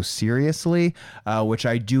stuff so seriously, which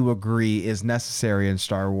I do agree is necessary in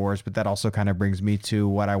Star Wars. But that also kind of brings me to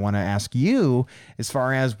what I want to ask you as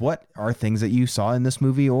far as what are things that you saw in this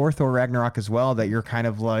movie or Thor Ragnarok as well that you're kind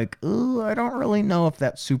of like, ooh, I don't really know if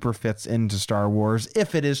that super fits into Star Wars,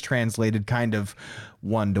 if it is translated kind of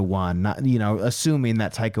one-to-one, not, assuming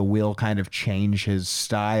that Taika will kind of change his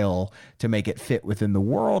style to make it fit within the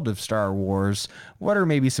world of Star Wars. What are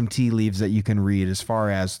maybe some tea leaves that you can read as far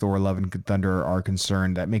as Thor Love and Thunder are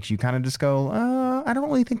concerned that makes you kind of just go, I don't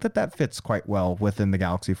really think that fits quite well within the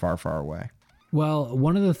galaxy far, far away? Well,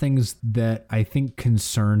 one of the things that I think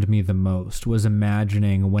concerned me the most was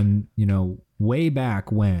imagining when, way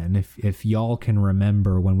back when, if y'all can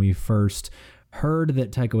remember when we first heard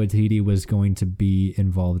that Taika Waititi was going to be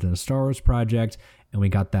involved in a Star Wars project and we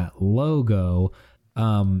got that logo,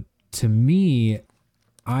 to me,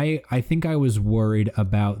 I think I was worried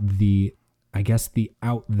about the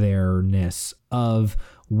out there-ness of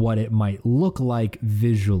what it might look like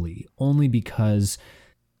visually, only because,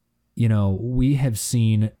 we have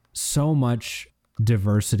seen so much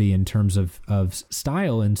diversity in terms of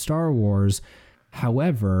style in Star Wars.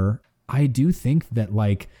 However, I do think that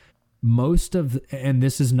like most of, and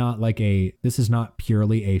this is not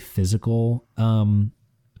purely a physical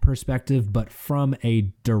perspective, but from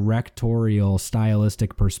a directorial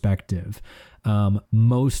stylistic perspective,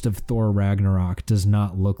 most of Thor Ragnarok does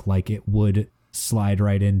not look like it would slide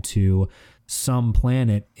right into some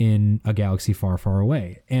planet in a galaxy far, far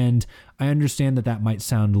away. And I understand that might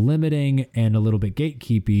sound limiting and a little bit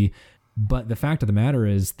gatekeepy, but the fact of the matter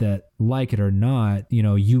is that, like it or not,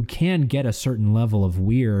 you can get a certain level of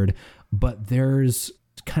weird, but there's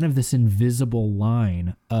kind of this invisible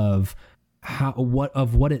line of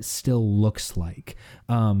what it still looks like.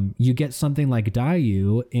 You get something like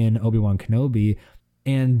Dayu in Obi-Wan Kenobi,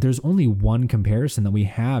 And there's only one comparison that we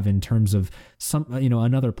have in terms of some,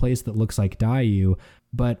 another place that looks like Dayu.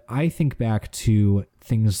 But I think back to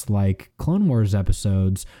things like Clone Wars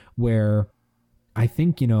episodes where I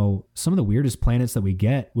think, some of the weirdest planets that we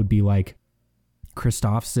get would be like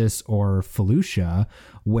Christophsis or Felucia,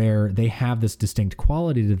 where they have this distinct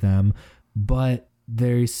quality to them, but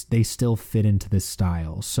they still fit into this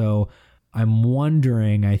style. So I'm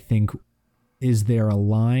wondering, I think, is there a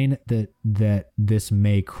line that this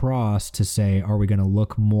may cross to say, are we going to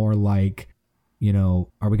look more like,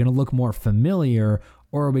 are we going to look more familiar,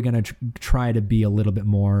 or are we going to try to be a little bit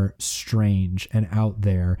more strange and out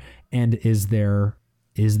there? And is there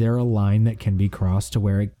a line that can be crossed to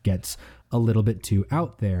where it gets a little bit too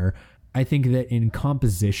out there? I think that in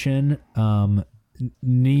composition,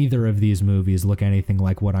 neither of these movies look anything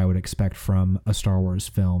like what I would expect from a Star Wars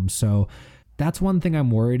film. So that's one thing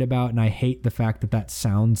I'm worried about, and I hate the fact that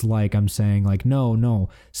sounds like I'm saying like, no,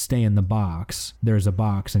 stay in the box. There's a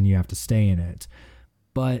box and you have to stay in it.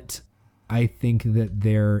 But I think that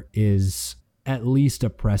there is at least a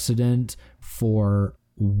precedent for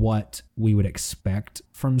what we would expect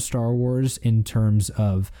from Star Wars in terms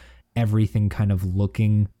of everything kind of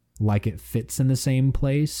looking like it fits in the same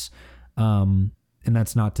place. And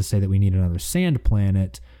that's not to say that we need another sand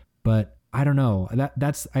planet, but I don't know.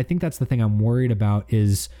 I think that's the thing I'm worried about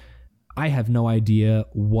is I have no idea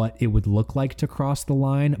what it would look like to cross the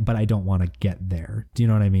line, but I don't want to get there. Do you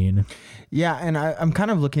know what I mean? Yeah, and I'm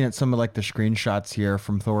kind of looking at some of like the screenshots here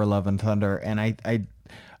from Thor: Love and Thunder, and I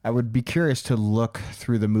would be curious to look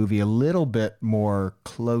through the movie a little bit more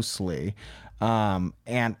closely.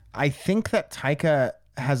 And I think that Taika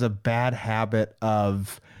has a bad habit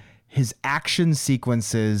of his action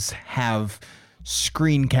sequences have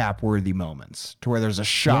screen cap worthy moments to where there's a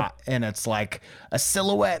shot and it's like a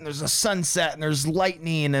silhouette and there's a sunset and there's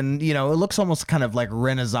lightning and it looks almost kind of like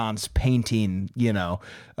Renaissance painting,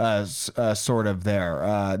 sort of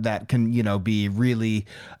there, that can, be really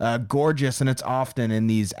gorgeous. And it's often in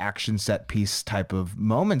these action set piece type of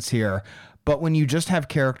moments here. But when you just have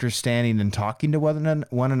characters standing and talking to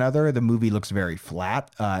one another, the movie looks very flat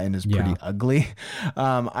and is pretty ugly.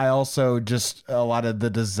 I also just a lot of the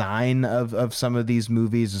design of some of these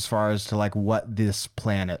movies as far as to like what this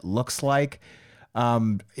planet looks like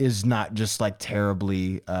is not just like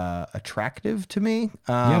terribly attractive to me.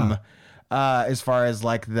 As far as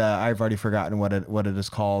like I've already forgotten what it is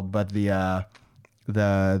called, but the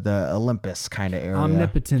Olympus kind of area.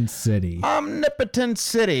 Omnipotent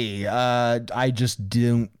City. I just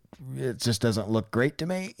don't. It just doesn't look great to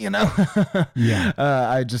me, Yeah.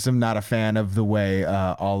 I just am not a fan of the way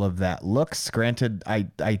all of that looks. Granted,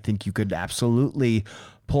 I think you could absolutely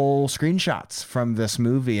pull screenshots from this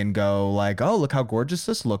movie and go like, oh, look how gorgeous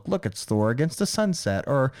this look. Look, it's Thor against the sunset.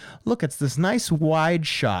 Or look, it's this nice wide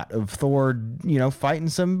shot of Thor, fighting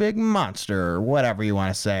some big monster or whatever you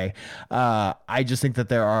want to say. I just think that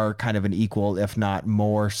there are kind of an equal, if not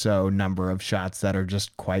more so, number of shots that are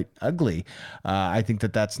just quite ugly. I think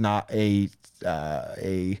that that's not a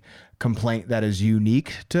complaint that is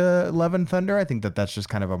unique to Love and Thunder. I think that that's just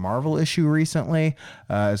kind of a Marvel issue recently,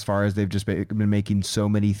 as far as they've just been making so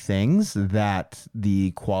many things that the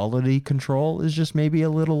quality control is just maybe a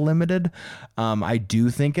little limited. I do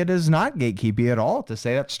think it is not gatekeeping at all to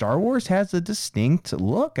say that Star Wars has a distinct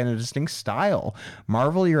look and a distinct style.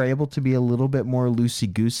 Marvel, you're able to be a little bit more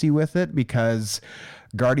loosey-goosey with it because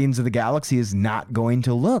Guardians of the Galaxy is not going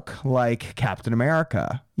to look like Captain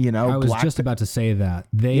America. I was just about to say that.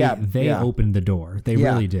 They opened the door. They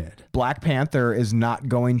really did. Black Panther is not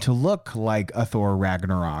going to look like a Thor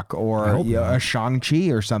Ragnarok or a Shang-Chi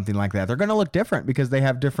or something like that. They're going to look different because they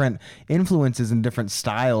have different influences and different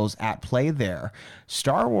styles at play there.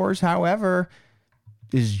 Star Wars, however,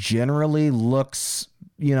 is generally looks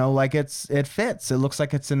like it fits. It looks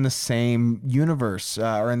like it's in the same universe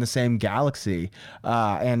or in the same galaxy,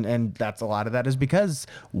 and that's a lot of that is because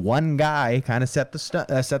one guy kind of set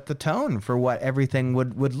the tone for what everything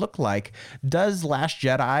would look like. Does Last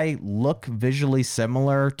Jedi look visually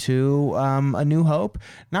similar to A New Hope?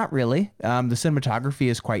 Not really. The cinematography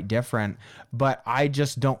is quite different, but I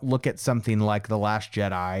just don't look at something like The Last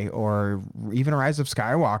Jedi or even Rise of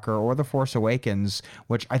Skywalker or The Force Awakens,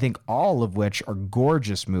 which I think all of which are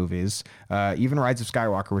gorgeous movies. Even Rise of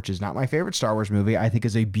Skywalker, which is not my favorite Star Wars movie, I think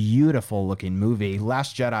is a beautiful looking movie.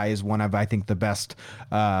 Last Jedi is one of, I think, the best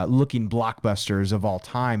looking blockbusters of all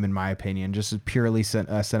time, in my opinion. Just purely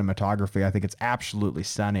cinematography, I think it's absolutely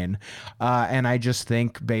stunning. And I just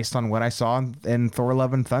think, based on what I saw in Thor: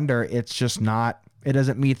 Love and Thunder, it's just not It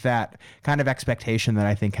doesn't meet that kind of expectation that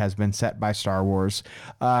I think has been set by Star Wars,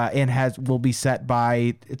 and will be set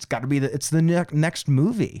by. It's got to be it's the next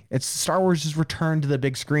movie. It's Star Wars' return to the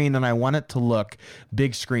big screen, and I want it to look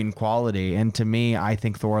big screen quality. And to me, I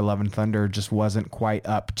think Thor: Love and Thunder just wasn't quite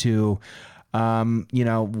up to,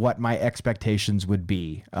 what my expectations would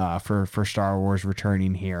be for Star Wars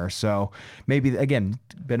returning here. So maybe again,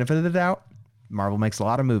 benefit of the doubt. Marvel makes a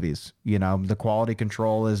lot of movies. The quality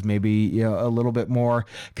control is maybe a little bit more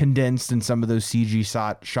condensed, and some of those CG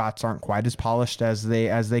shots aren't quite as polished as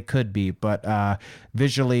they could be. But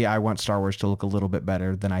visually, I want Star Wars to look a little bit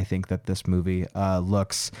better than I think that this movie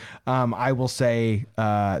looks. I will say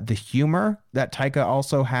the humor that Taika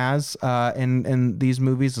also has in these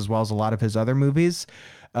movies, as well as a lot of his other movies.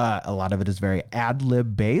 A lot of it is very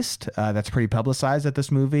ad-lib based. That's pretty publicized that this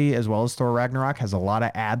movie, as well as Thor Ragnarok, has a lot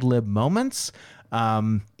of ad-lib moments.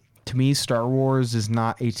 To me, Star Wars is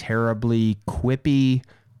not a terribly quippy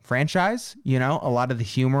franchise. A lot of the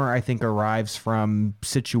humor, I think, arrives from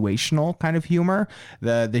situational kind of humor,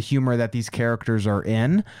 the humor that these characters are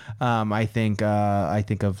in. I think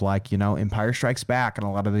of Empire Strikes Back, and a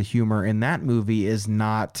lot of the humor in that movie is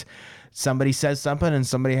not somebody says something and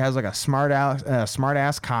somebody has like a smart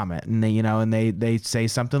ass comment, and they say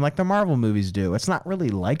something like the Marvel movies do. It's not really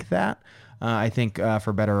like that. I think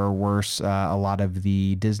for better or worse, a lot of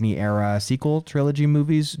the Disney era sequel trilogy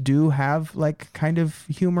movies do have like kind of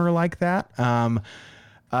humor like that.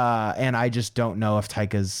 And I just don't know if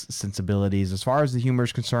Taika's sensibilities, as far as the humor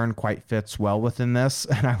is concerned, quite fits well within this.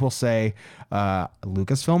 And I will say,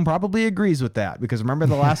 Lucasfilm probably agrees with that, because remember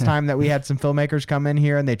the last time that we had some filmmakers come in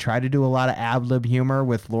here and they tried to do a lot of ad-lib humor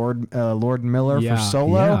with Lord Miller for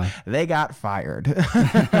Solo, they got fired.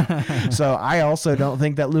 So I also don't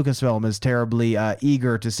think that Lucasfilm is terribly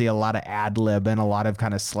eager to see a lot of ad-lib and a lot of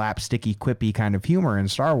kind of slapsticky, quippy kind of humor in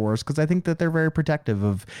Star Wars, because I think that they're very protective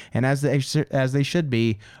of, and as they should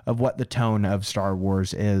be, of what the tone of Star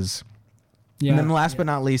Wars is. Yeah. And then last but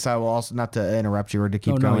not least, I will also, not to interrupt you or to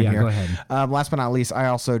keep going here. Go ahead. Last but not least, I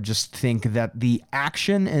also just think that the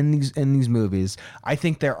action in these movies, I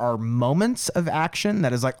think there are moments of action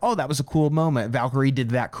that is like, oh, that was a cool moment. Valkyrie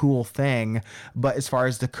did that cool thing. But as far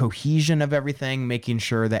as the cohesion of everything, making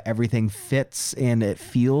sure that everything fits and it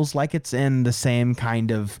feels like it's in the same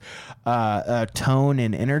kind of tone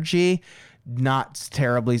and energy, not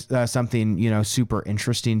terribly something super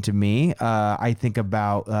interesting to me. I think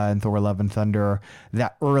about in Thor: Love and Thunder,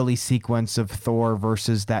 that early sequence of Thor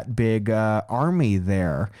versus that big army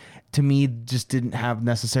there, to me just didn't have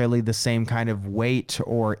necessarily the same kind of weight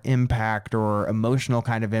or impact or emotional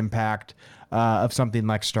kind of impact of something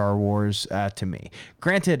like Star Wars to me.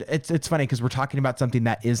 Granted, it's funny because we're talking about something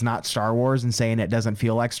that is not Star Wars and saying it doesn't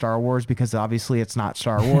feel like Star Wars, because obviously it's not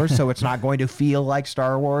Star Wars, so it's not going to feel like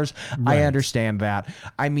Star Wars. Right. I understand that.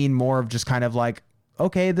 I mean more of just kind of like,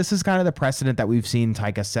 okay, this is kind of the precedent that we've seen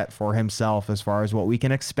Taika set for himself as far as what we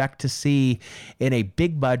can expect to see in a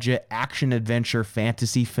big budget action adventure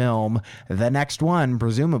fantasy film. The next one,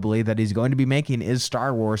 presumably, that he's going to be making is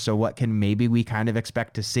Star Wars. So what can maybe we kind of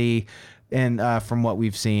expect to see? And from what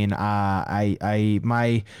we've seen,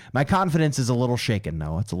 my confidence is a little shaken.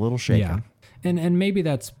 No, it's a little shaken. Yeah, and maybe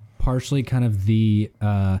that's partially kind of the,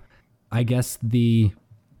 I guess the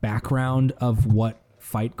background of what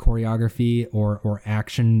fight choreography or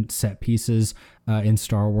action set pieces in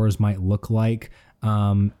Star Wars might look like.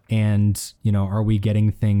 And are we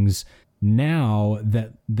getting things now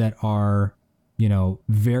that are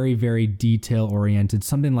very, very detail oriented?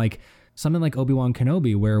 Something like Obi-Wan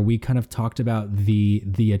Kenobi, where we kind of talked about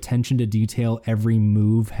the attention to detail. Every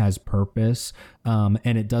move has purpose, and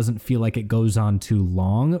it doesn't feel like it goes on too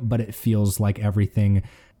long, but it feels like everything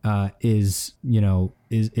is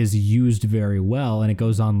used very well, and it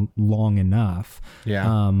goes on long enough.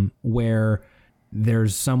 Yeah. Where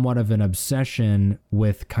there's somewhat of an obsession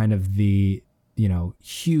with kind of the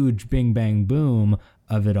huge bing bang boom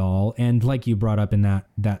of it all, and like you brought up in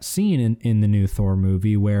that scene in the new Thor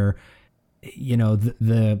movie, where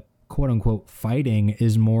the quote unquote fighting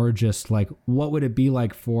is more just like, what would it be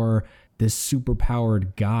like for this super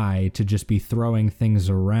powered guy to just be throwing things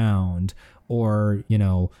around, or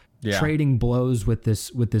trading blows with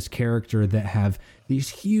this character that have these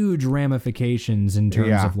huge ramifications in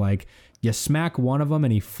terms of like, you smack one of them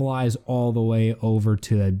and he flies all the way over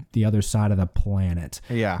to the other side of the planet.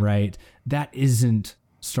 Yeah. Right. That isn't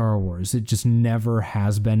Star Wars. It just never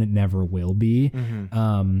has been. It never will be.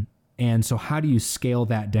 Mm-hmm. And so how do you scale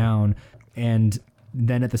that down and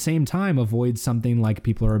then at the same time avoid something like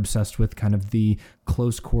people are obsessed with, kind of the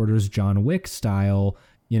close quarters John Wick style,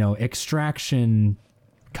 extraction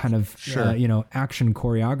kind of, action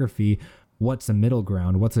choreography, what's a middle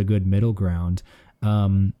ground, what's a good middle ground.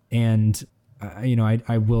 And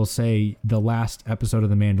I will say the last episode of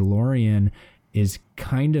The Mandalorian is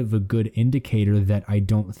kind of a good indicator that I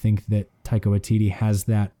don't think that Taika Waititi has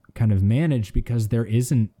that kind of managed, because there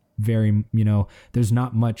isn't very, there's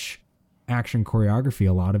not much action choreography.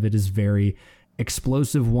 A lot of it is very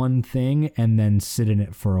explosive one thing and then sit in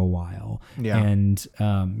it for a while. Yeah. And,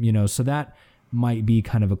 so that might be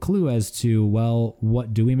kind of a clue as to, well,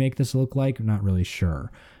 what do we make this look like? I'm not really sure.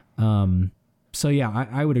 So yeah,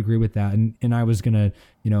 I would agree with that. And I was going to,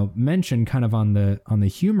 mention kind of on the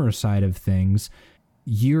humor side of things,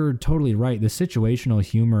 you're totally right. The situational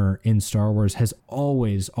humor in Star Wars has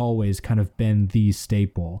always kind of been the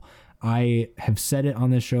staple. I have said it on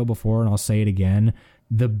this show before, and I'll say it again.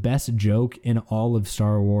 The best joke in all of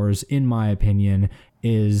Star Wars, in my opinion,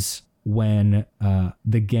 is when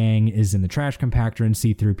the gang is in the trash compactor and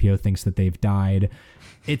C-3PO thinks that they've died.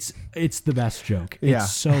 It's the best joke. Yeah.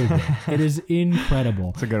 It's so good. It is incredible.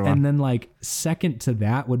 It's a good one. And then like second to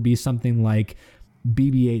that would be something like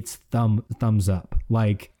BB-8's thumbs up.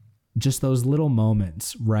 Like just those little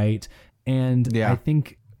moments, right? And I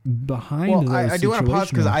think behind those I do want to pause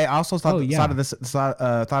because I also thought of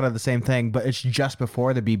the same thing, but it's just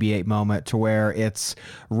before the BB-8 moment to where it's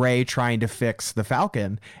Rey trying to fix the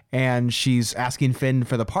Falcon and she's asking Finn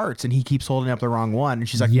for the parts and he keeps holding up the wrong one and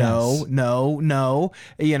she's like, no,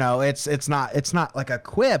 it's not like a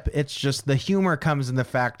quip. It's just the humor comes in the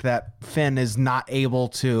fact that Finn is not able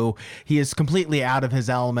to, he is completely out of his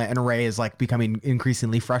element and Rey is like becoming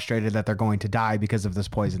increasingly frustrated that they're going to die because of this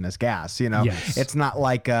poisonous gas. It's not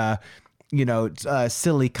like a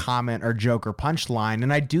silly comment or joke or punchline.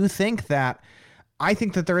 And I think that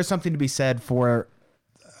there is something to be said for,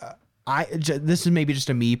 this is maybe just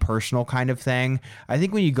a me personal kind of thing. I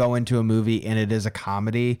think when you go into a movie and it is a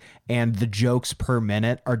comedy and the jokes per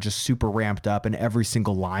minute are just super ramped up and every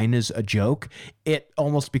single line is a joke, it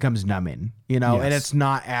almost becomes numbing, and it's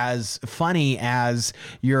not as funny as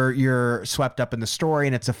you're swept up in the story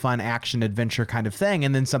and it's a fun action adventure kind of thing.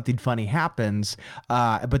 And then something funny happens,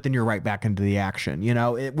 but then you're right back into the action,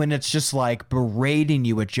 when it's just like berating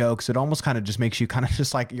you with jokes, it almost kind of just makes you kind of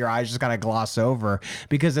just like your eyes just kind of gloss over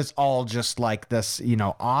because it's all just like this,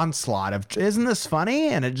 onslaught of, isn't this funny?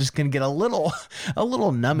 And it just can get a little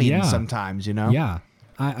numbing sometimes, Yeah.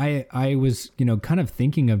 I was, kind of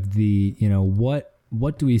thinking of the,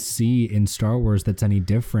 what do we see in Star Wars that's any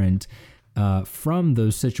different from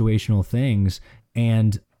those situational things?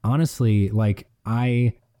 And honestly, like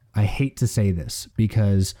I hate to say this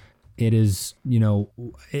because it is,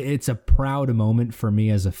 it's a proud moment for me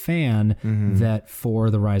as a fan that for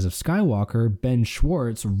The Rise of Skywalker, Ben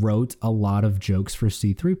Schwartz wrote a lot of jokes for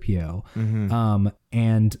C-3PO.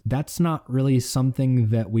 And that's not really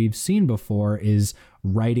something that we've seen before, is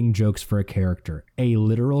writing jokes for a character, a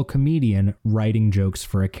literal comedian writing jokes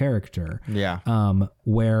for a character. Yeah.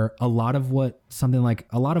 Where a lot of what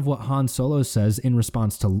Han Solo says in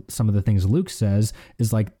response to some of the things Luke says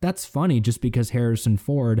is like, that's funny just because Harrison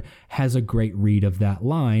Ford has a great read of that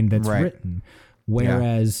line that's written.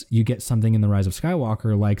 Whereas you get something in The Rise of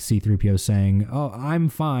Skywalker like C-3PO saying, oh, I'm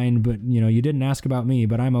fine, but you didn't ask about me,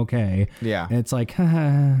 but I'm okay. Yeah. And it's like,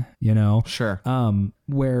 Sure.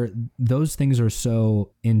 Where those things are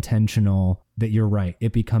so intentional that you're right.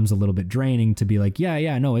 It becomes a little bit draining to be like,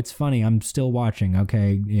 no, it's funny. I'm still watching.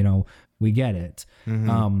 Okay. We get it.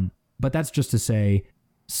 But that's just to say,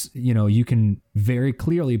 you can very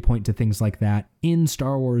clearly point to things like that in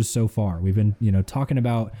Star Wars so far. We've been, talking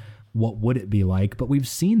about what would it be like, but we've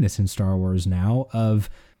seen this in Star Wars now of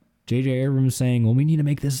J.J. Abrams saying, well, we need to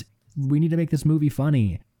make this movie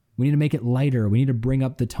funny. We need to make it lighter. We need to bring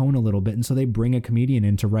up the tone a little bit. And so they bring a comedian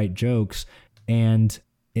in to write jokes and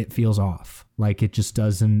it feels off. Like it just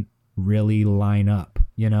doesn't really line up,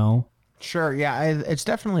 Sure. Yeah. It's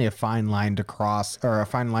definitely a fine line to cross, or a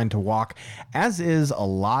fine line to walk, as is a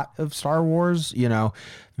lot of Star Wars.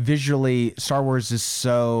 Visually, Star Wars is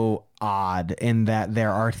so odd in that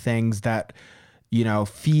there are things that,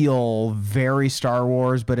 feel very Star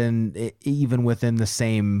Wars, but even within the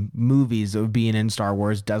same movies of being in Star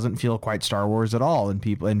Wars doesn't feel quite Star Wars at all. And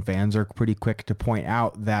people and fans are pretty quick to point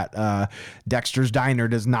out that Dexter's Diner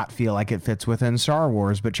does not feel like it fits within Star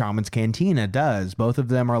Wars, but Chowman's Cantina does. Both of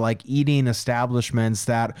them are like eating establishments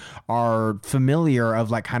that are familiar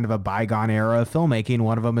of like kind of a bygone era of filmmaking.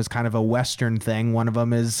 One of them is kind of a Western thing. One of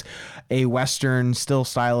them is a Western still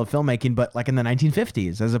style of filmmaking, but like in the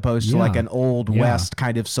 1950s, as opposed to like an old West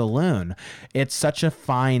kind of saloon. It's such a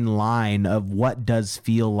fine line of what does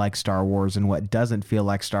feel like Star Wars and what doesn't feel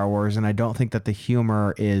like Star Wars, and I don't think that the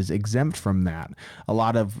humor is exempt from that. A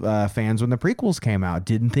lot of fans, when the prequels came out,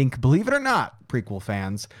 didn't think, believe it or not, prequel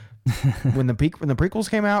fans, when the prequels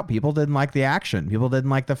came out, people didn't like the action. People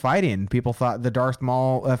didn't like the fighting. People thought the Darth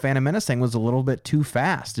Maul Phantom Menace thing was a little bit too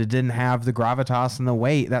fast. It didn't have the gravitas and the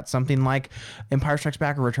weight that something like Empire Strikes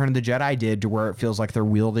Back or Return of the Jedi did, to where it feels like they're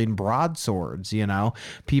wielding broadswords. You know,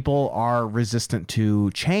 people are resistant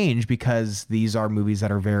to change because these are movies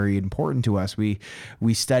that are very important to us. We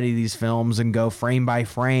study these films and go frame by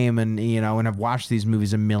frame, and and have watched these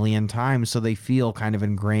movies a million times, so they feel kind of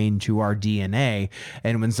ingrained to our DNA.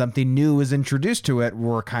 And when something new is introduced to it,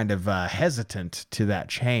 we're kind of hesitant to that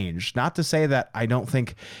change. Not to say that I don't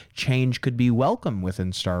think change could be welcome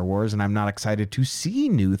within Star Wars, and I'm not excited to see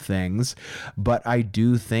new things, but I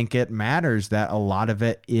do think it matters that a lot of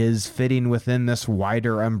it is fitting within this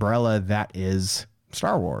wider umbrella that is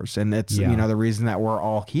Star Wars. And it's, the reason that we're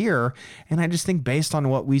all here. And I just think, based on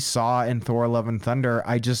what we saw in Thor Love and Thunder,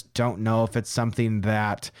 I just don't know if it's something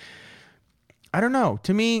that, I don't know.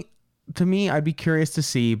 To me, I'd be curious to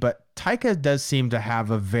see, but Taika does seem to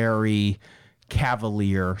have a very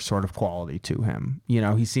cavalier sort of quality to him.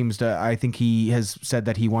 He seems to, I think he has said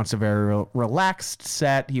that he wants a very relaxed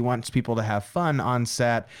set. He wants people to have fun on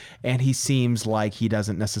set, and he seems like he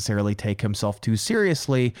doesn't necessarily take himself too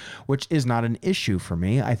seriously, which is not an issue for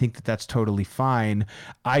me. I think that that's totally fine.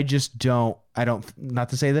 Not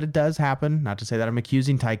to say that it does happen, not to say that I'm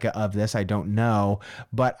accusing Taika of this, I don't know,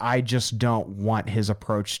 but I just don't want his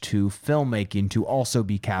approach to filmmaking to also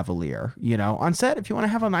be cavalier. On set, if you want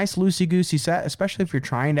to have a nice loosey-goosey set, especially if you're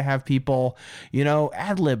trying to have people,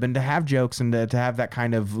 ad-lib and to have jokes and to have that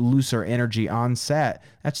kind of looser energy on set,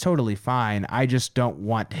 that's totally fine. I just don't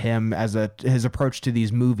want him his approach to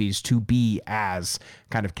these movies to be as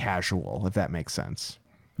kind of casual, if that makes sense.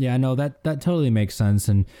 Yeah, no, that totally makes sense.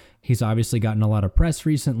 And he's obviously gotten a lot of press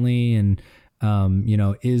recently, and,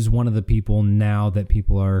 is one of the people now that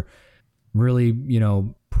people are really,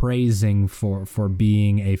 praising for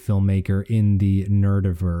being a filmmaker in the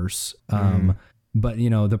nerdiverse. But,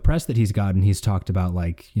 the press that he's gotten, he's talked about,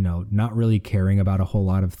 not really caring about a whole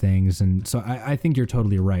lot of things. And so I think you're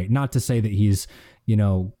totally right. Not to say that he's,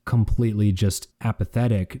 completely just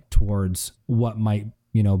apathetic towards what might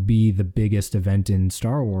be the biggest event in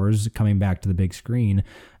Star Wars coming back to the big screen.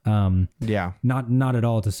 Not at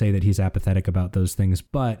all to say that he's apathetic about those things,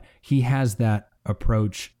 but he has that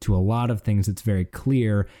approach to a lot of things that's very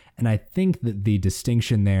clear. And I think that the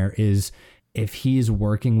distinction there is, if he's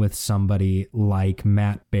working with somebody like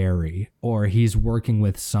Matt Berry, or he's working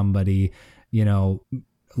with somebody,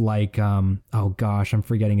 like, oh gosh, I'm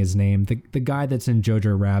forgetting his name. The guy that's in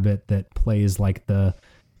Jojo Rabbit that plays like the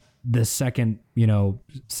second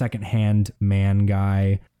hand man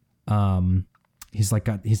guy.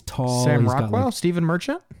 He's tall. Sam Rockwell, Stephen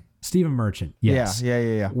Merchant. Stephen Merchant. Yes.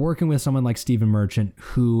 Yeah. Working with someone like Stephen Merchant,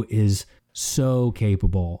 who is so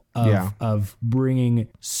capable of bringing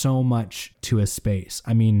so much to a space.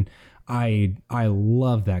 I mean, I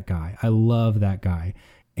love that guy.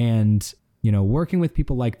 And, working with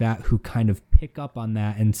people like that who kind of pick up on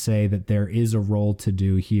that and say that there is a role to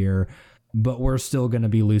do here, but we're still going to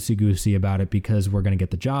be loosey-goosey about it because we're going to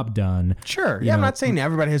get the job done. Sure. Yeah, I'm not saying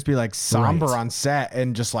everybody has to be like somber on set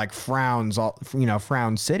and just like frowns,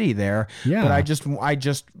 frown city there. Yeah. But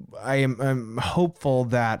I am hopeful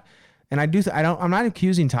that, and I'm not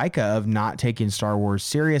accusing Taika of not taking Star Wars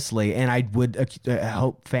seriously. And I would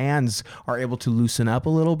hope fans are able to loosen up a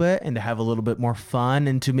little bit and to have a little bit more fun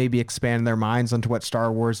and to maybe expand their minds onto what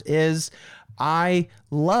Star Wars is.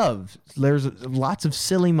 There's lots of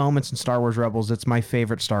silly moments in Star Wars Rebels. It's my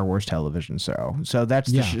favorite Star Wars television show. So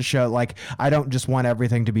that's the show. Like, I don't just want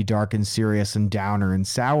everything to be dark and serious and downer and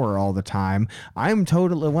sour all the time. I'm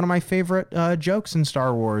totally, one of my favorite jokes in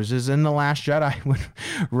Star Wars is in The Last Jedi when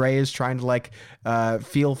Rey is trying to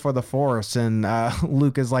feel for the Force and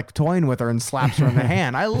Luke is like toying with her and slaps her in the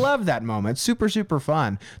hand. I love that moment. Super, super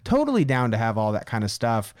fun. Totally down to have all that kind of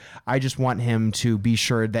stuff. I just want him to be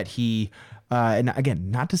sure that he, and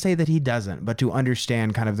again, not to say that he doesn't, but to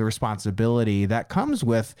understand kind of the responsibility that comes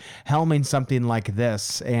with helming something like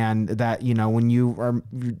this. And that, when you are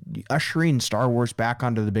ushering Star Wars back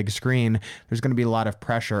onto the big screen, there's going to be a lot of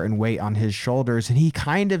pressure and weight on his shoulders. And he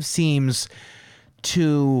kind of seems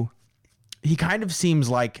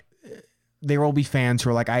like there will be fans who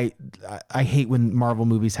are like, I hate when Marvel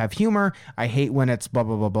movies have humor. I hate when it's blah,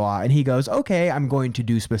 blah, blah, blah. And he goes, okay, I'm going to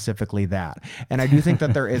do specifically that. And I do think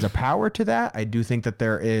that there is a power to that. I do think that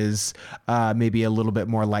there is maybe a little bit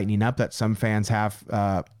more lightening up that some fans have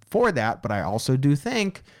for that. But I also do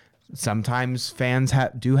think sometimes fans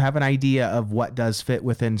do have an idea of what does fit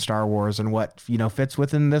within Star Wars and what, fits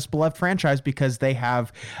within this beloved franchise, because they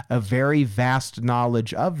have a very vast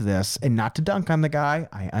knowledge of this. And not to dunk on the guy,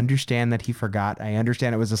 I understand that he forgot. I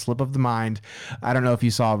understand it was a slip of the mind. I don't know if you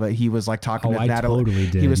saw, but he was like talking with Natalie. Totally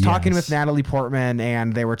did. He was talking with Natalie Portman,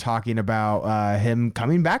 and they were talking about him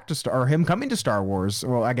coming back to him coming to Star Wars.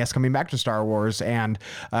 Well, I guess coming back to Star Wars, and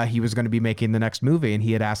he was going to be making the next movie. And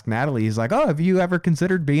he had asked Natalie, he's like, "Oh, have you ever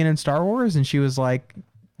considered being in Star Wars?" And she was like,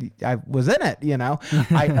 I was in it,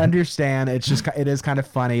 I understand. It is kind of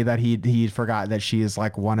funny that he forgot that she is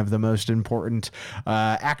like one of the most important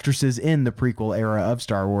actresses in the prequel era of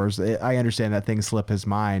Star Wars. I understand that things slip his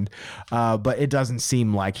mind, but it doesn't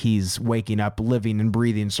seem like he's waking up, living and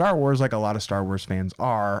breathing Star Wars like a lot of Star Wars fans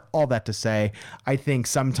are. All that to say, I think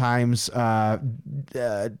sometimes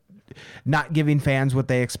not giving fans what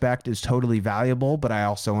they expect is totally valuable, but I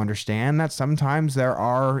also understand that sometimes there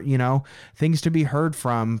are, things to be heard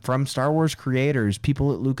from Star Wars creators,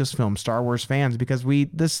 people at Lucasfilm, Star Wars fans, because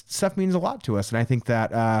this stuff means a lot to us. And I think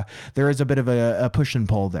that there is a bit of a push and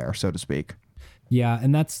pull there, so to speak. Yeah.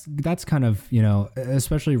 And that's kind of,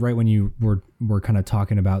 especially right when you were kind of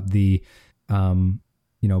talking about the,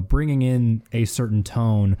 bringing in a certain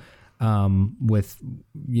tone with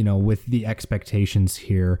the expectations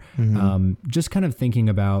here, just kind of thinking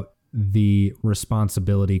about the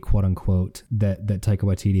responsibility, quote unquote, that Taika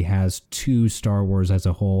Waititi has to Star Wars as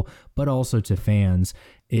a whole, but also to fans,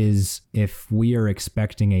 is if we are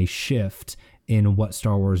expecting a shift in what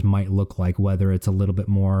Star Wars might look like, whether it's a little bit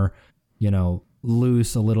more,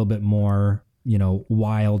 loose, a little bit more,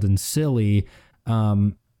 wild and silly,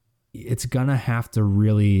 it's gonna have to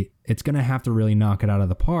really knock it out of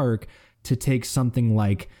the park to take something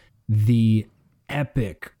like the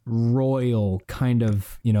epic royal kind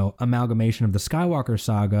of, amalgamation of the Skywalker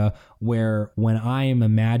saga, where when I am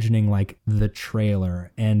imagining like the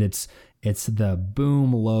trailer and it's the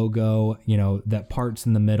boom logo, that parts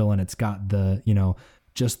in the middle, and it's got the,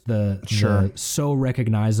 just the so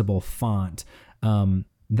recognizable font,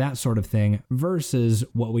 that sort of thing, versus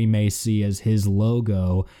what we may see as his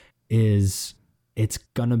logo, is it's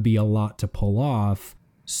gonna be a lot to pull off.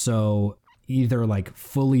 So either like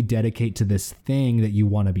fully dedicate to this thing that you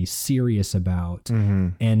want to be serious about,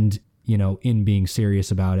 and in being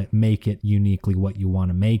serious about it, make it uniquely what you want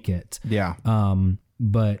to make it. Yeah.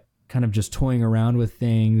 But kind of just toying around with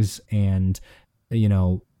things and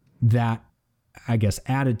that, I guess,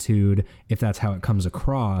 attitude, if that's how it comes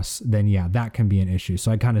across, then yeah, that can be an issue. So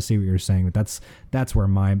I kind of see what you're saying, but that's where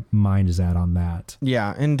my mind is at on that.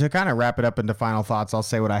 Yeah. And to kind of wrap it up into final thoughts, I'll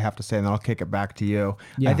say what I have to say and then I'll kick it back to you.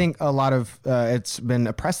 Yeah. I think a lot of, it's been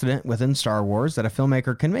a precedent within Star Wars that a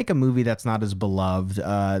filmmaker can make a movie that's not as beloved.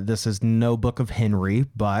 This is no Book of Henry,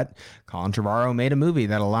 but Colin Trevorrow made a movie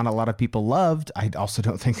that a lot of people loved. I also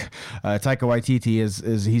don't think Taika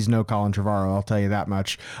Waititi he's no Colin Trevorrow, I'll tell you that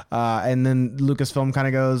much. And then Lucasfilm kind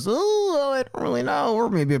of goes, oh, I don't really know, or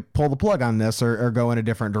maybe pull the plug on this or go in a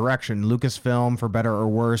different direction. Lucasfilm, for better or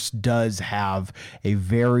worse, does have a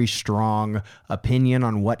very strong opinion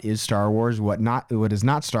on what is Star Wars, what is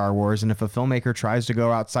not Star Wars. And if a filmmaker tries to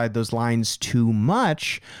go outside those lines too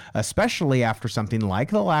much, especially after something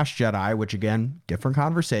like The Last Jedi, which again, different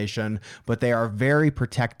conversation, but they are very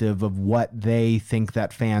protective of what they think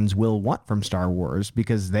that fans will want from Star Wars,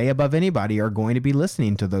 because they, above anybody, are going to be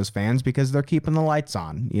listening to those fans because they're keeping the lights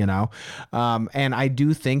on, and I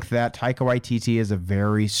do think that Taika Waititi is a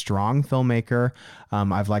very strong filmmaker.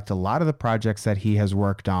 I've liked a lot of the projects that he has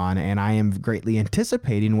worked on, and I am greatly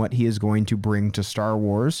anticipating what he is going to bring to Star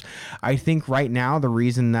Wars. I think right now the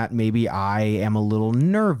reason that maybe I am a little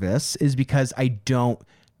nervous is because I don't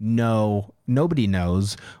know, nobody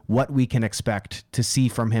knows what we can expect to see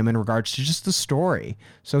from him in regards to just the story.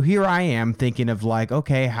 So here I am thinking of like,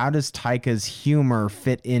 okay, how does Taika's humor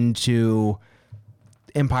fit into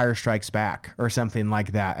Empire Strikes Back or something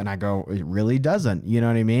like that? And I go, it really doesn't. You know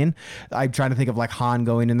what I mean? I'm trying to think of like Han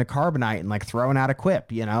going in the carbonite and like throwing out a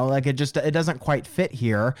quip, like it doesn't quite fit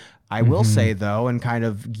here. I will say though, and kind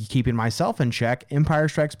of keeping myself in check, Empire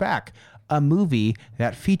Strikes Back, a movie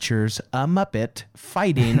that features a Muppet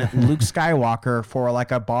fighting Luke Skywalker for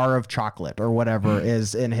like a bar of chocolate or whatever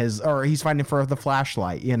is in his, or he's fighting for the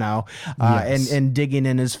flashlight, you know, and digging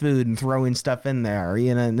in his food and throwing stuff in there,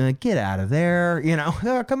 you know, and get out of there, you know,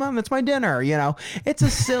 oh, come on, that's my dinner, you know. It's a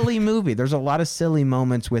silly movie. There's a lot of silly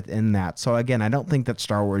moments within that. So again, I don't think that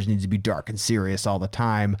Star Wars needs to be dark and serious all the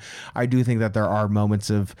time. I do think that there are moments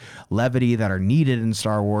of levity that are needed in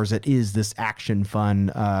Star Wars. It is this action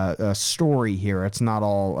fun story here. It's not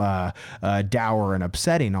all dour and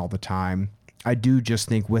upsetting all the time. I do just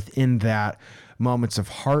think within that, moments of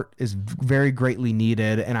heart is very greatly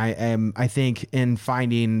needed, and I think in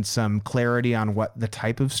finding some clarity on what the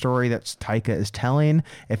type of story that Taika is telling.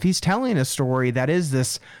 If he's telling a story that is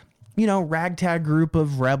this, you know, ragtag group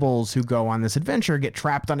of rebels who go on this adventure, get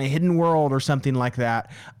trapped on a hidden world or something like that,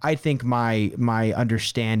 I think my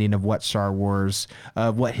understanding of what Star Wars,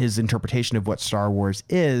 what his interpretation of what Star Wars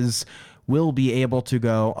is, will be able to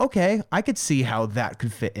go, okay, I could see how that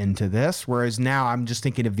could fit into this. Whereas now I'm just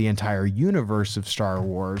thinking of the entire universe of Star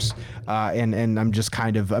Wars, and I'm just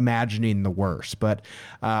kind of imagining the worst. But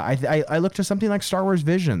I look to something like Star Wars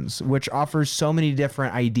Visions, which offers so many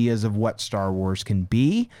different ideas of what Star Wars can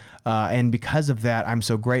be. And because of that, I'm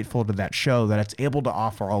so grateful to that show that it's able to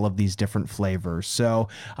offer all of these different flavors. So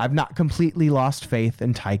I've not completely lost faith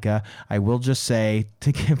in Taika. I will just say,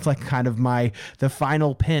 to give like kind of the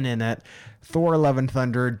final pin in it, Thor: Love and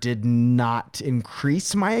Thunder did not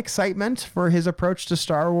increase my excitement for his approach to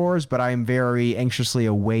Star Wars, but I am very anxiously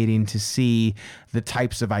awaiting to see the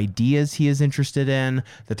types of ideas he is interested in,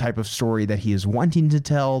 the type of story that he is wanting to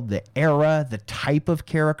tell, the era, the type of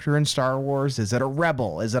character in Star Wars. Is it a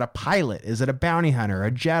rebel? Is it a pilot? Is it a bounty hunter,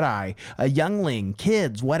 a Jedi, a youngling,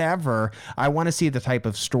 kids, whatever? I want to see the type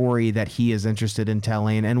of story that he is interested in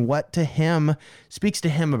telling and what to him speaks to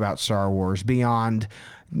him about Star Wars beyond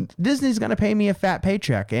Disney's going to pay me a fat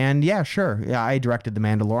paycheck. And yeah, sure. Yeah, I directed The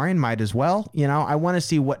Mandalorian. Might as well. You know, I want to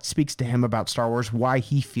see what speaks to him about Star Wars, why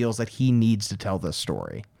he feels that he needs to tell this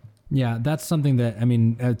story. Yeah, that's something that, I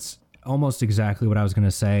mean, it's almost exactly what I was going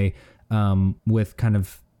to say, with kind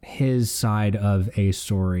of his side of a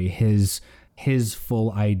story, his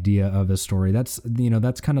full idea of a story. That's, you know,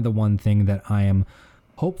 that's kind of the one thing that I am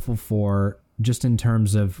hopeful for, just in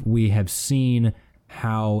terms of we have seen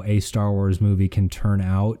how a Star Wars movie can turn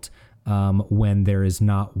out when there is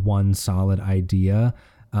not one solid idea.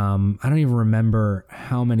 I don't even remember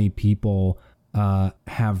how many people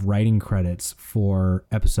have writing credits for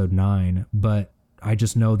Episode 9, but I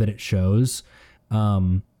just know that it shows.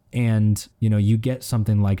 And, you know, you get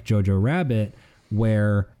something like Jojo Rabbit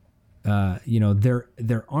where, you know,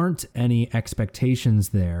 there aren't any expectations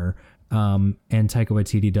there. And Taika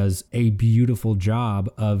Waititi does a beautiful job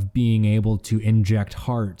of being able to inject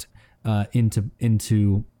heart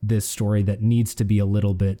into this story that needs to be a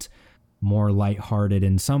little bit more lighthearted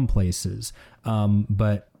in some places.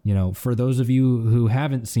 But, you know, for those of you who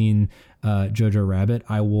haven't seen Jojo Rabbit,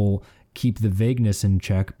 I will keep the vagueness in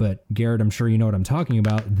check. But Garrett, I'm sure you know what I'm talking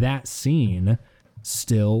about. That scene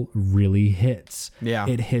still really hits. Yeah.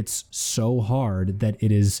 It hits so hard that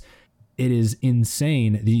it is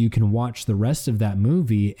insane that you can watch the rest of that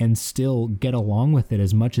movie and still get along with it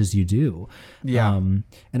as much as you do. Yeah.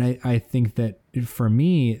 And I think that for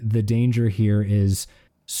me, the danger here is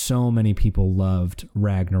so many people loved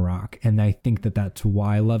Ragnarok. And I think that that's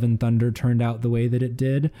why Love and Thunder turned out the way that it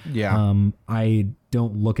did. Yeah. I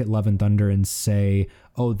don't look at Love and Thunder and say,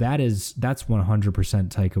 oh, that's 100%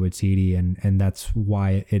 Taika Waititi. And that's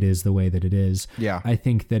why it is the way that it is. Yeah. I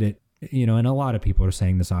think that it, you know, and a lot of people are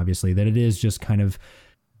saying this, obviously, that it is just kind of,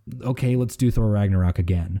 okay, let's do Thor Ragnarok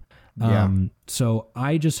again. Yeah. So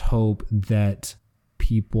I just hope that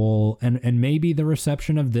people, and maybe the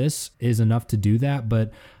reception of this is enough to do that,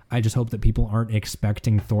 but I just hope that people aren't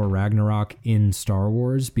expecting Thor Ragnarok in Star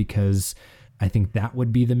Wars, because I think that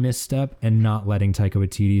would be the misstep, and not letting Taika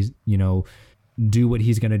Waititi, you know, do what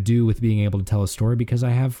he's going to do with being able to tell a story, because I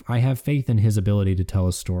have faith in his ability to tell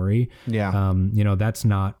a story. Yeah. You know, that's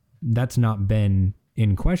not been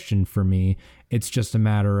in question for me. It's just a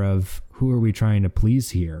matter of, who are we trying to please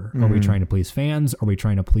here? Are we trying to please fans? Are we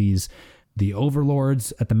trying to please the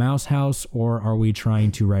overlords at the Mouse House? Or are we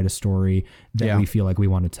trying to write a story that we feel like we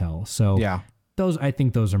want to tell? So I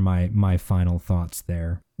think those are my final thoughts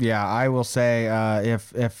there. Yeah, I will say,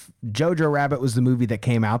 if Jojo Rabbit was the movie that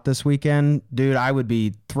came out this weekend, dude, I would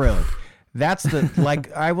be thrilled. That's the like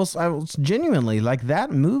I was genuinely like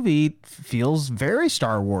that movie feels very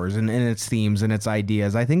Star Wars in its themes and its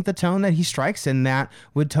ideas. I think the tone that he strikes in that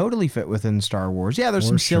would totally fit within Star Wars. Yeah, there's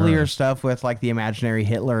some sillier stuff with like the imaginary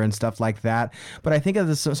Hitler and stuff like that, but I think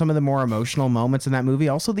of some of the more emotional moments in that movie.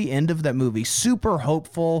 Also, the end of that movie, super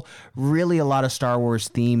hopeful. Really, a lot of Star Wars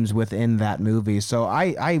themes within that movie. So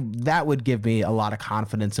I that would give me a lot of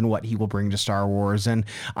confidence in what he will bring to Star Wars, and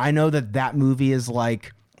I know that movie is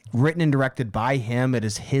like written and directed by him. It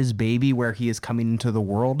is his baby, where he is coming into the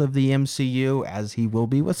world of the MCU, as he will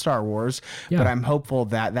be with Star Wars. Yeah. But I'm hopeful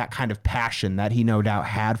that that kind of passion that he no doubt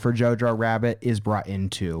had for Jojo Rabbit is brought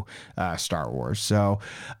into Star Wars. So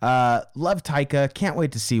love Taika. Can't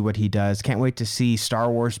wait to see what he does. Can't wait to see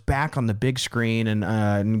Star Wars back on the big screen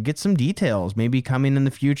and get some details maybe coming in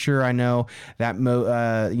the future. I know that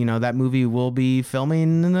that movie will be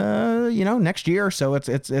filming next year, so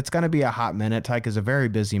it's going to be a hot minute. Taika's a very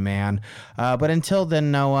busy man. But until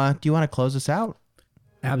then, Noah, do you want to close us out?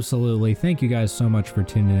 Absolutely. Thank you guys so much for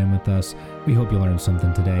tuning in with us. We hope you learned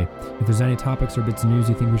something today. If there's any topics or bits of news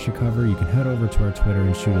you think we should cover, you can head over to our Twitter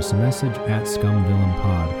and shoot us a message at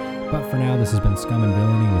ScumVillainPod. But for now, this has been Scum and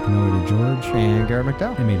Villainy with Noah DeGeorge and Garrett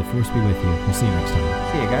McDowell. And may the Force be with you. We'll see you next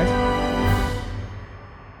time. See you guys.